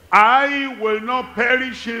 I will not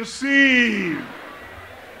perish in sin.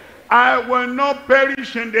 I will not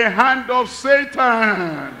perish in the hand of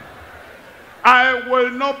Satan. I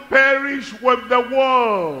will not perish with the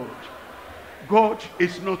world. God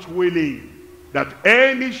is not willing that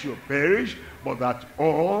any should perish, but that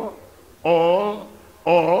all over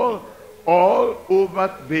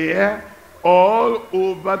there,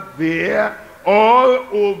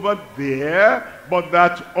 but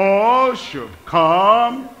that all should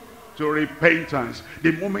come to repentance.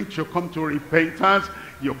 The moment you come to repentance,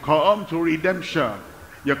 you come to redemption,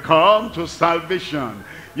 you come to salvation,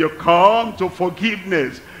 you come to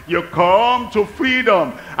forgiveness, you come to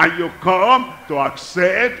freedom, and you come to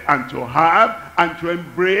accept and to have and to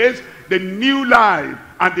embrace the new life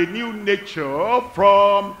and the new nature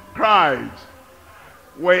from Christ.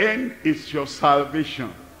 When is your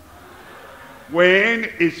salvation? When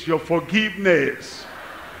is your forgiveness?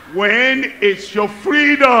 When is your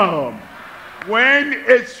freedom? When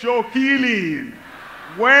is your healing?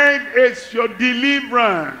 When is your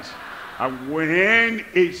deliverance? And when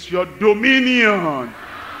is your dominion?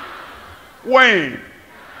 When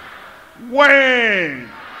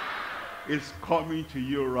it's coming to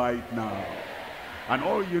you right now. And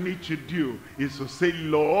all you need to do is to say,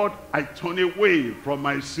 Lord, I turn away from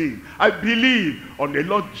my sin. I believe on the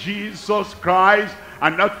Lord Jesus Christ,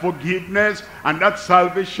 and that forgiveness, and that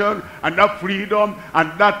salvation, and that freedom,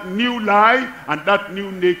 and that new life, and that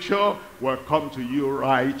new nature will come to you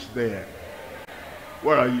right there.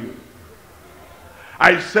 Where are you?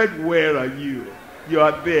 I said, where are you? You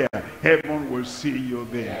are there. Heaven will see you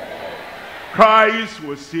there. Christ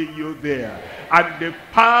will see you there. And the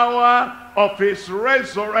power of his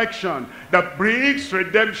resurrection that brings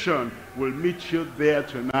redemption will meet you there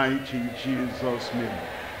tonight in Jesus' name.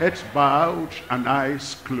 Heads bowed and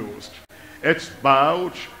eyes closed. Heads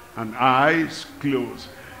bowed and eyes closed.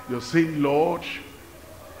 You're saying, Lord,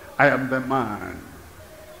 I am the man.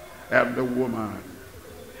 I am the woman.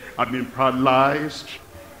 I've been paralyzed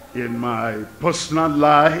in my personal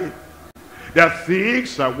life. There are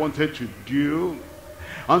things I wanted to do.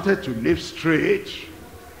 I wanted to live straight,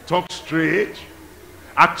 talk straight,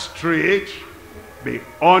 act straight, be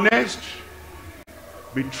honest,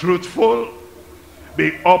 be truthful,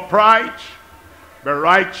 be upright, be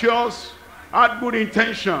righteous, had good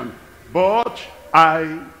intention, but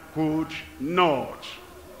I could not.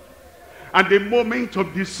 And the moment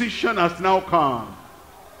of decision has now come,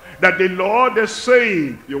 that the Lord is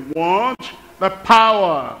saying, you want the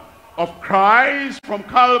power of Christ from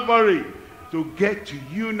Calvary to get to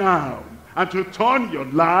you now and to turn your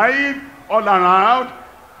life all around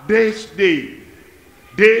this day,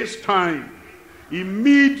 this time.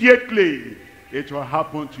 Immediately it will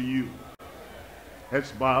happen to you.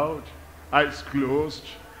 Heads bowed, eyes closed.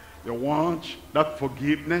 You want that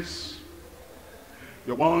forgiveness,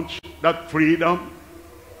 you want that freedom,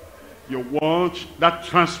 you want that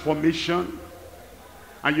transformation,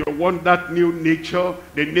 and you want that new nature,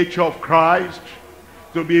 the nature of Christ,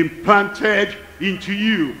 to be implanted into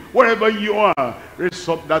you. Wherever you are, raise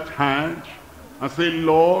up that hand and say,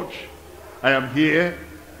 Lord, I am here.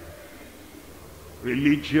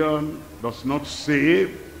 Religion does not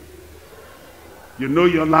save. You know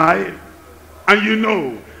your life, and you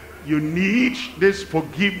know you need this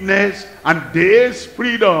forgiveness and this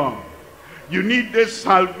freedom. You need this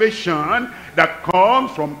salvation that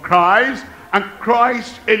comes from Christ and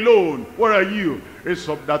Christ alone. Where are you? Raise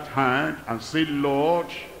up that hand and say, Lord,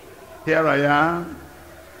 here I am.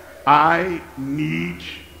 I need,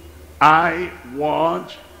 I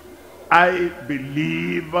want, I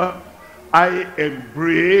believe, I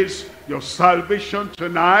embrace your salvation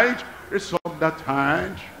tonight. Raise up that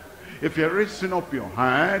hand. If you're raising up your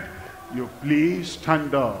hand, you please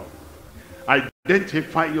stand up.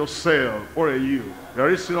 Identify yourself. Where are you? You're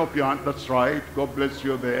raising up your hand. That's right. God bless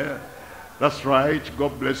you there. That's right.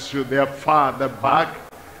 God bless you there. Far the back.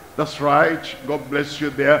 That's right. God bless you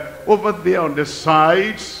there. Over there on the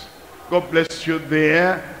sides. God bless you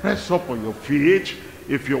there. Rest up on your feet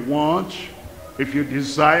if you want, if you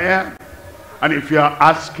desire, and if you are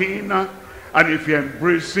asking, and if you're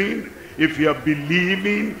embracing, if you are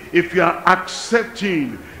believing, if you are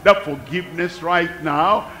accepting that forgiveness right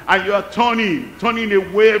now, and you are turning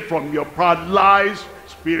away from your paralyzed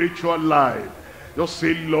spiritual life. Just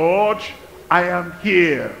say, Lord, I am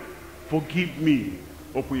here. Forgive me.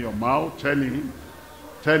 Open your mouth. Tell him.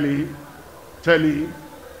 Tell him. Tell him.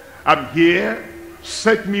 I'm here.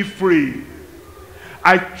 Set me free.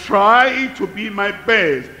 I tried to be my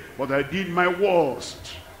best, but I did my worst.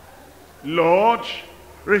 Lord,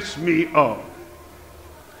 raise me up.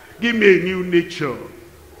 Give me a new nature.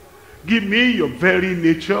 Give me your very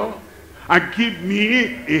nature, and give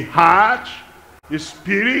me a heart, a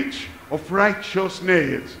spirit of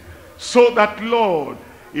righteousness, so that, Lord,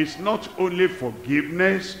 is not only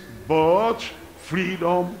forgiveness, but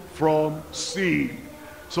freedom from sin.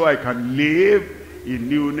 So I can live in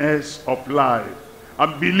newness of life.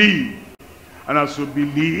 And believe. And as you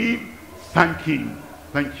believe, thank him.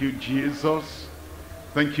 Thank you, Jesus.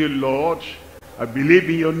 Thank you, Lord. I believe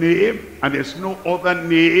in your name, and there's no other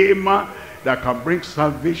name that can bring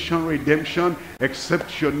salvation, redemption,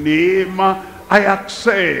 except your name. I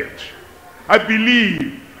accept. I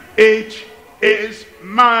believe it is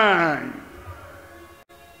mine.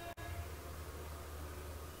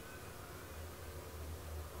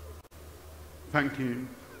 Thank him.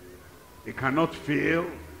 He cannot fail.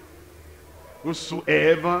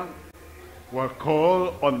 Whosoever will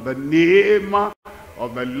call on the name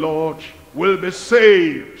of the Lord will be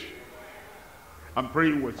saved. I'm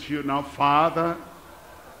praying with you now, Father.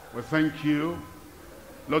 We thank you,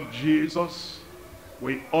 Lord Jesus.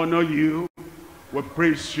 We honor you. We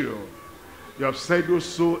praise you. You have said,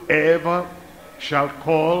 whosoever shall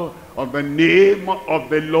call on the name of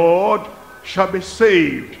the Lord shall be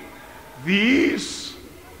saved. These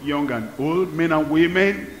young and old men and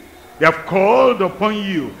women, they have called upon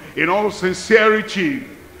you in all sincerity.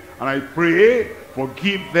 And I pray,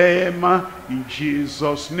 forgive them in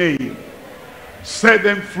Jesus' name. Set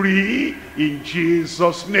them free in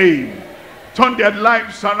Jesus' name. Turn their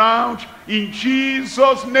lives around in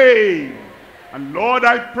Jesus' name. And Lord,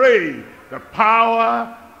 I pray the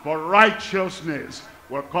power for righteousness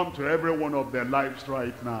will come to every one of their lives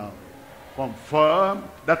right now. Confirm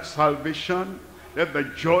that salvation, let the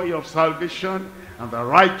joy of salvation and the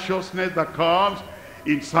righteousness that comes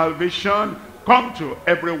in salvation come to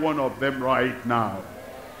every one of them right now.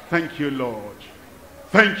 Thank you, Lord.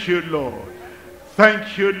 Thank you, Lord.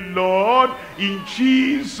 Thank you, Lord. In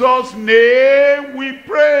Jesus' name we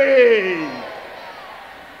pray.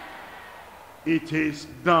 It is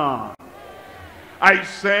done. I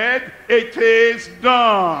said, it is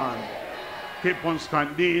done. Keep on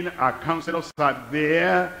standing. Our counselors are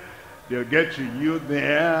there. They'll get to you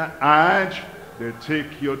there and they'll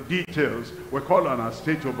take your details. We call on our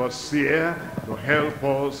state overseer to help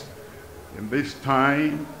us in this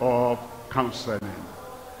time of counseling.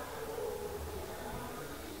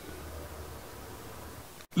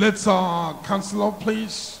 Let's counselor,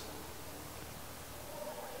 please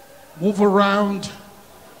move around,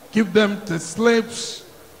 give them the slips,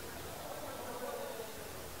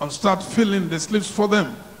 and start filling the slips for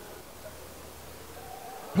them.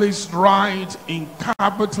 Please write in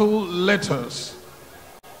capital letters.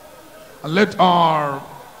 And let our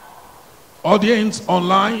audience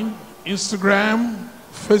online, Instagram,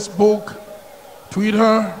 Facebook,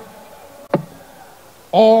 Twitter,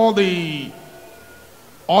 all the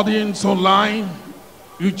audience online,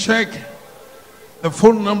 you check the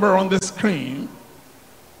phone number on the screen,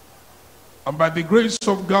 and by the grace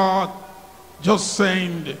of God, just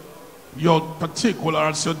send your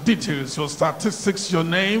particulars, your details, your statistics, your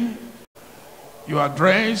name, your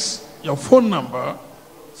address, your phone number.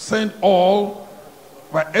 Send all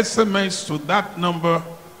by SMS to that number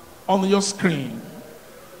on your screen.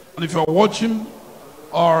 And if you're watching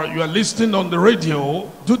or you are listening on the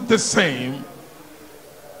radio, do the same.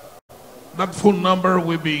 That phone number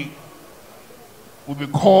will be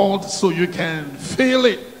called so you can fill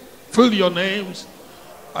your names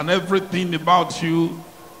and everything about you,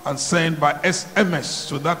 and send by SMS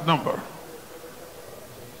to that number.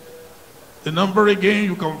 The number again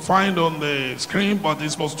you can find on the screen, but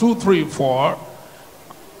it's +234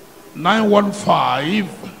 915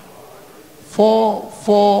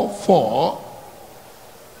 444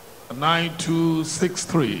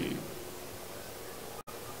 9263.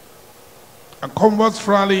 A Converts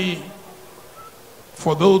Rally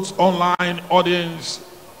for those online audience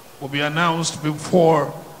will be announced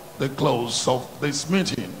before the close of this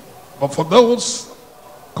meeting. But for those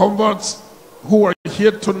converts who are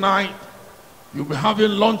here tonight, you'll be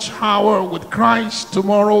having lunch hour with Christ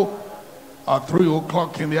tomorrow at 3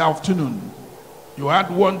 o'clock in the afternoon. You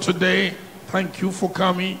had one today. Thank you for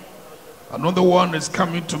coming. Another one is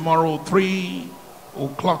coming tomorrow, 3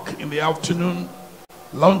 o'clock in the afternoon.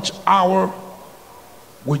 Lunch hour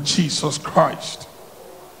with Jesus Christ.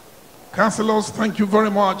 Counselors, thank you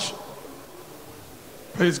very much.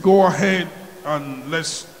 Please go ahead and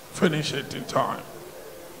let's finish it in time.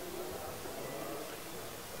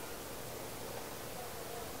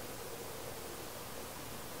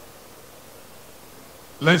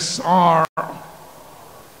 Let's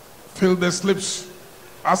fill the slips.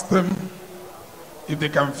 Ask them if they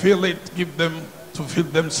can fill it. Give them to fill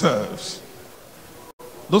themselves.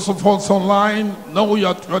 Those of us online, know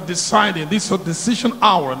you're deciding. This is your decision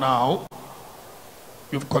hour now.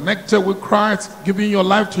 You've connected with Christ, giving your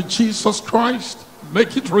life to Jesus Christ.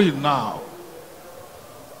 Make it real now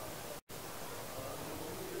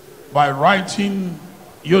by writing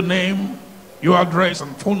your name, your address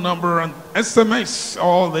and phone number, and SMS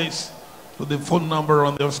all this to the phone number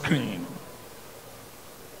on your screen.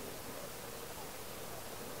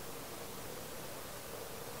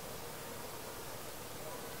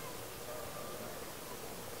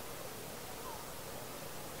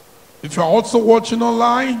 If you're also watching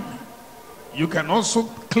online, you can also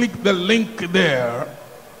click the link there.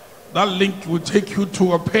 That link will take you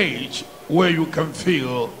to a page where you can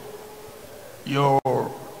fill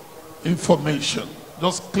your information.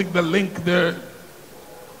 Just click the link there,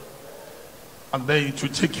 and then it will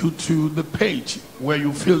take you to the page where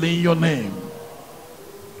you fill in your name.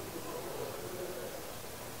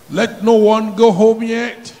 Let no one go home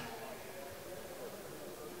yet.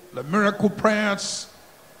 The miracle prayers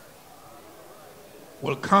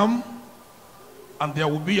will come, and there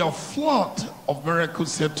will be a flood of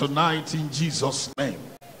miracles here tonight in Jesus' name.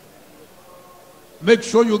 Make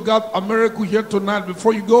sure you got a miracle here tonight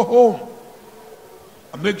before you go home.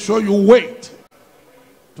 And make sure you wait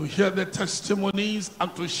to hear the testimonies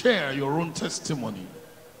and to share your own testimony.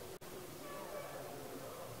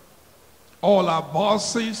 All our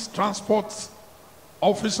bosses, transport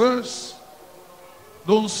officers,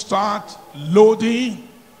 don't start loading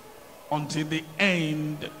until the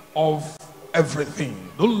end of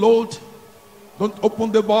everything. Don't load, don't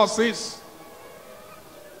open the buses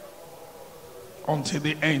until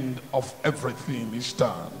the end of everything is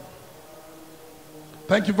done.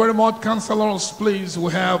 Thank you very much, counselors. Please,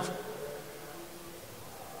 we have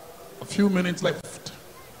a few minutes left.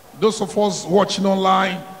 Those of us watching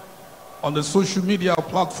online on the social media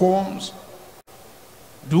platforms,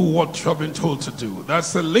 do what you have been told to do.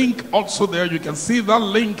 There's a link also there. You can see that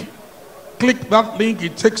link. Click that link.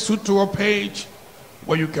 It takes you to a page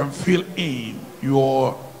where you can fill in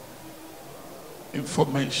your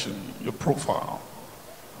information, your profile.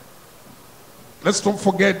 Let's don't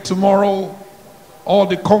forget tomorrow, all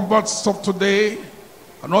the converts of today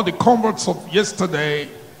and all the converts of yesterday.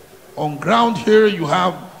 On ground here, you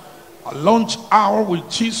have a lunch hour with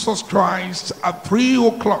Jesus Christ at 3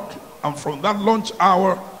 o'clock. And from that lunch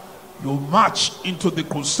hour, you march into the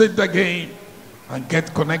crusade again and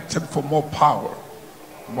get connected for more power,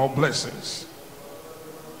 more blessings.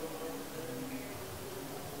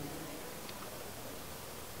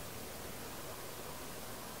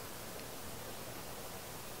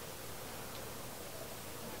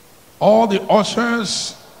 All the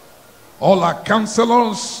ushers, all our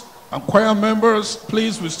counselors and choir members,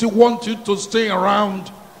 please, we still want you to stay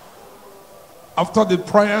around after the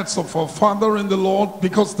prayers of our Father in the Lord,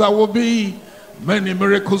 because there will be many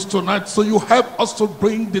miracles tonight. So you help us to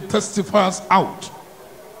bring the testifiers out.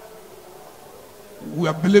 We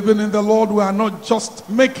are believing in the Lord. We are not just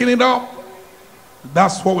making it up.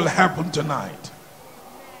 That's what will happen tonight.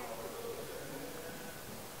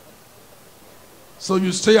 So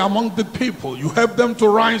you stay among the people. You help them to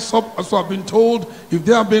rise up, as I've been told. If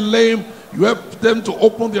they have been lame, you help them to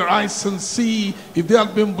open their eyes and see. If they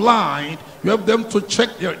have been blind, you help them to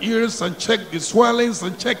check their ears and check the swellings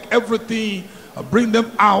and check everything and bring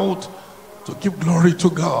them out to give glory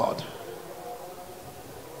to God.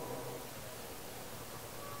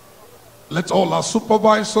 Let all our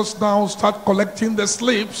supervisors now start collecting the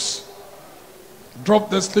slips.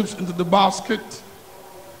 Drop the slips into the basket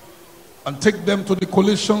and take them to the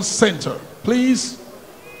collection center. Please,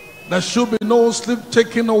 there should be no slip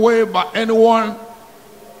taken away by anyone.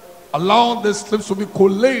 Allow the slips to be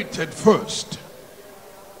collated first,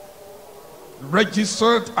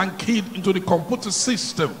 registered and keyed into the computer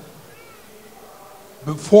system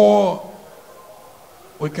before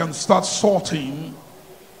we can start sorting.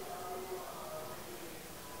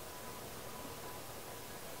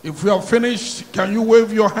 If we are finished, can you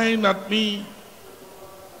wave your hand at me?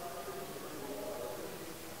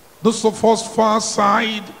 Those of us far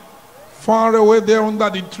side, far away there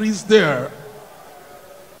under the trees there,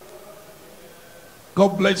 God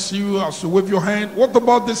bless you as you wave your hand. What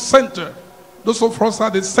about the center? Those of us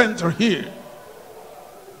at the center here.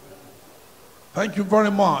 Thank you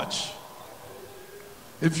very much.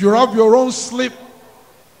 If you have your own slip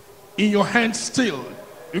in your hand still,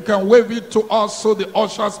 you can wave it to us so the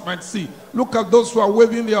ushers might see. Look at those who are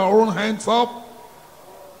waving their own hands up.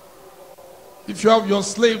 If you have your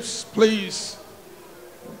slips, please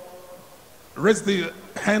raise the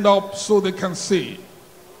hand up so they can see.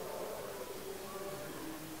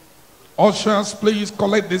 Ushers, please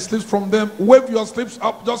collect the slips from them. Wave your slips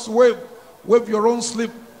up. Just wave. Wave your own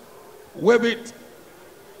slip. Wave it.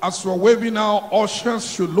 As we're waving now, ushers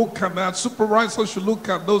should look at that. Supervisors should look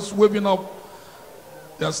at those waving up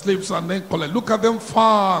their sleeves and then collect. Look at them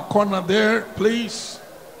far corner there, please.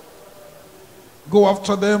 Go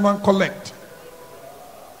after them and collect.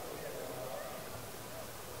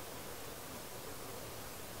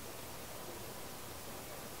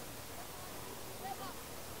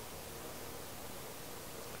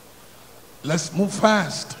 Let's move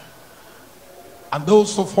fast. And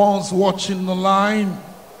those of us watching online,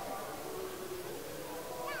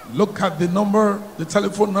 look at the number, the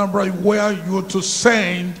telephone number where you're to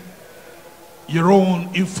send your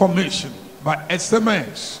own information by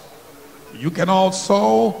SMS. You can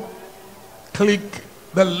also click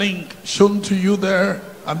the link shown to you there,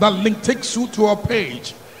 and that link takes you to a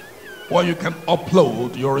page where you can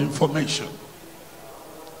upload your information.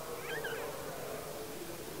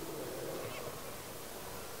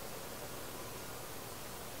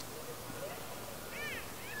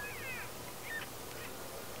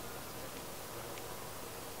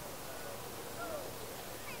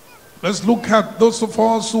 Let's look at those of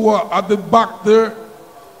us who are at the back there.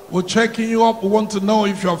 We're checking you up. We want to know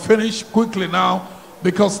if you're finished quickly now,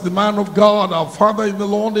 because the man of God, our Father in the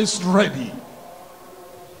Lord, is ready.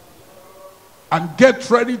 And get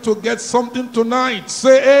ready to get something tonight.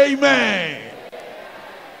 Say amen.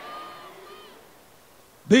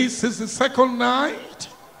 This is the second night,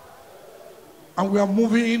 and we are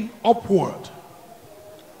moving upward.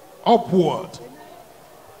 Upward.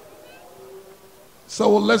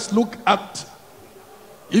 So let's look at,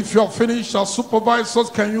 if you're finished, our supervisors,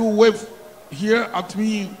 can you wave here at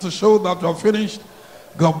me to show that you're finished?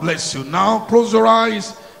 God bless you. Now close your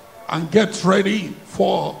eyes and get ready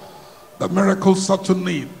for the miracles that you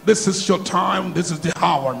need. This is your time. This is the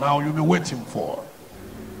hour now you'll be waiting for.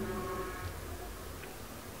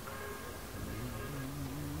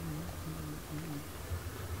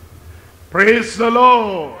 Praise the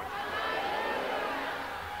Lord.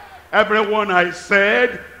 Everyone, I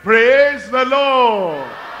said, praise the Lord.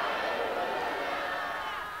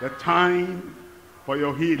 The time for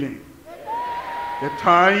your healing. The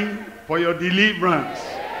time for your deliverance.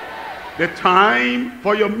 The time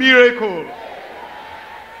for your miracle.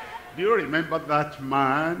 Do you remember that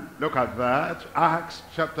man? Look at that. Acts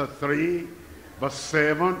chapter 3, verse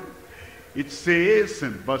 7. It says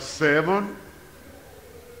in verse 7,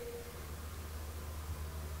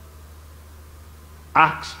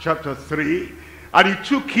 Acts chapter 3, and he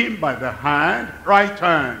took him by the hand, right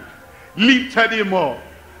hand, lifted him up,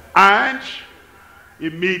 and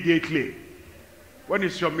immediately, when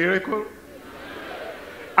is your miracle?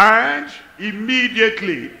 And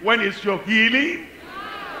immediately, when is your healing?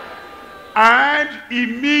 And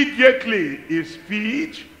immediately his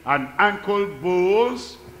feet and ankle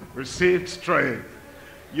bones received strength.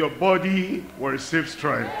 Your body will receive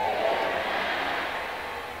strength.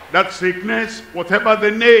 That sickness, whatever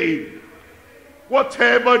the name,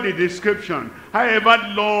 whatever the description, however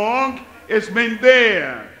long it's been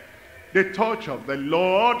there, the touch of the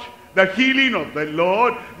Lord, the healing of the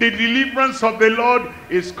Lord, the deliverance of the Lord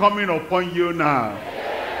is coming upon you now.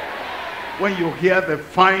 When you hear the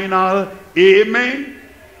final amen,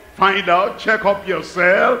 find out, check up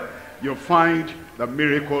yourself, you find the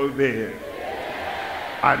miracle there.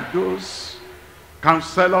 And those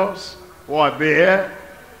counselors who are there,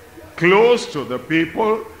 close to the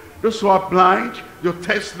people, those who are blind, you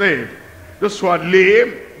test them. Those who are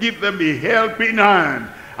lame, give them a helping hand.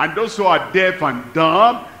 And those who are deaf and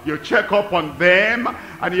dumb, you check up on them.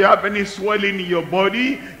 And you have any swelling in your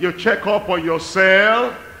body, you check up on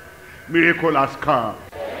yourself. Miracle has come.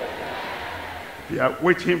 If you are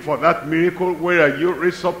waiting for that miracle, where are you?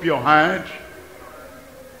 Raise up your hand.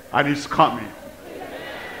 And it's coming.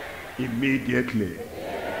 Immediately.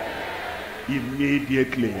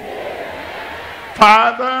 Immediately.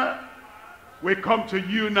 Father, we come to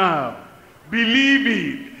you now,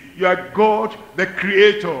 believing you are God the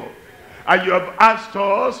Creator, and you have asked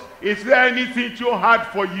us, is there anything too hard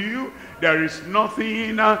for you? There is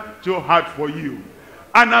nothing too hard for you.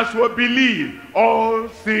 And as we believe, all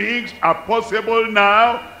things are possible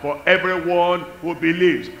now for everyone who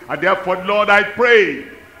believes. And therefore, Lord, I pray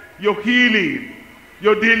your healing,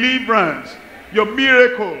 your deliverance, your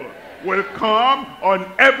miracle will come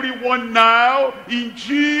on everyone now in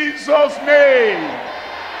Jesus' name.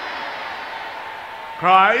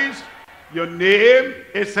 Christ, your name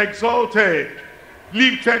is exalted,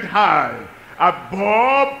 lifted high,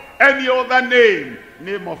 above any other name.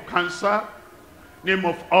 Name of cancer, name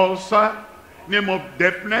of ulcer, name of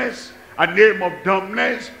deafness, a name of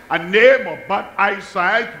dumbness, a name of bad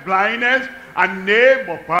eyesight, blindness, a name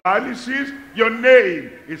of paralysis. Your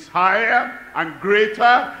name is higher and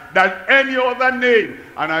greater than any other name.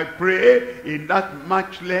 And I pray in that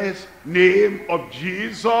matchless name of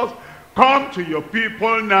Jesus, come to your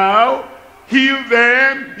people now, heal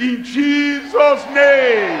them in Jesus'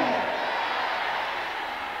 name.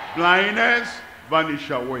 Blindness,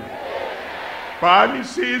 vanish away.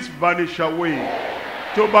 Paralysis, vanish away.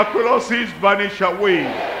 Tuberculosis, vanish away.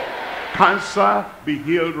 Cancer, be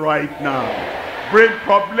healed right now. Brain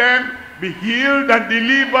problem, be healed and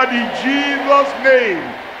delivered in Jesus'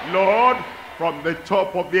 name. Lord, from the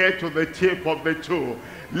top of the head to the tip of the toe,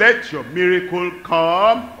 let your miracle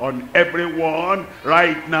come on everyone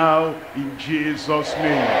right now in Jesus'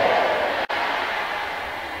 name.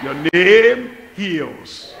 Your name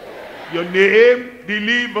heals. Your name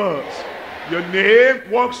delivers. Your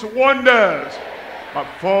name works wonders.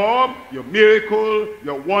 Perform your miracle,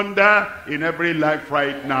 your wonder in every life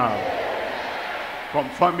right now.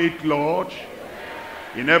 Confirm it, Lord,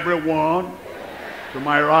 in everyone, to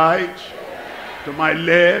my right, to my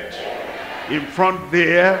left, in front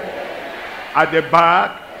there, at the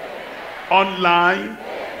back, online,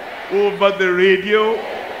 over the radio,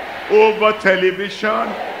 over television,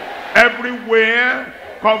 everywhere.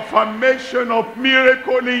 Confirmation of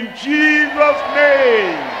miracle in Jesus'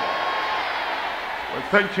 name. We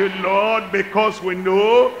thank you, Lord, because we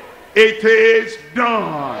know it is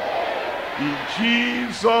done. In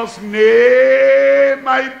Jesus' name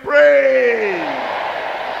I pray.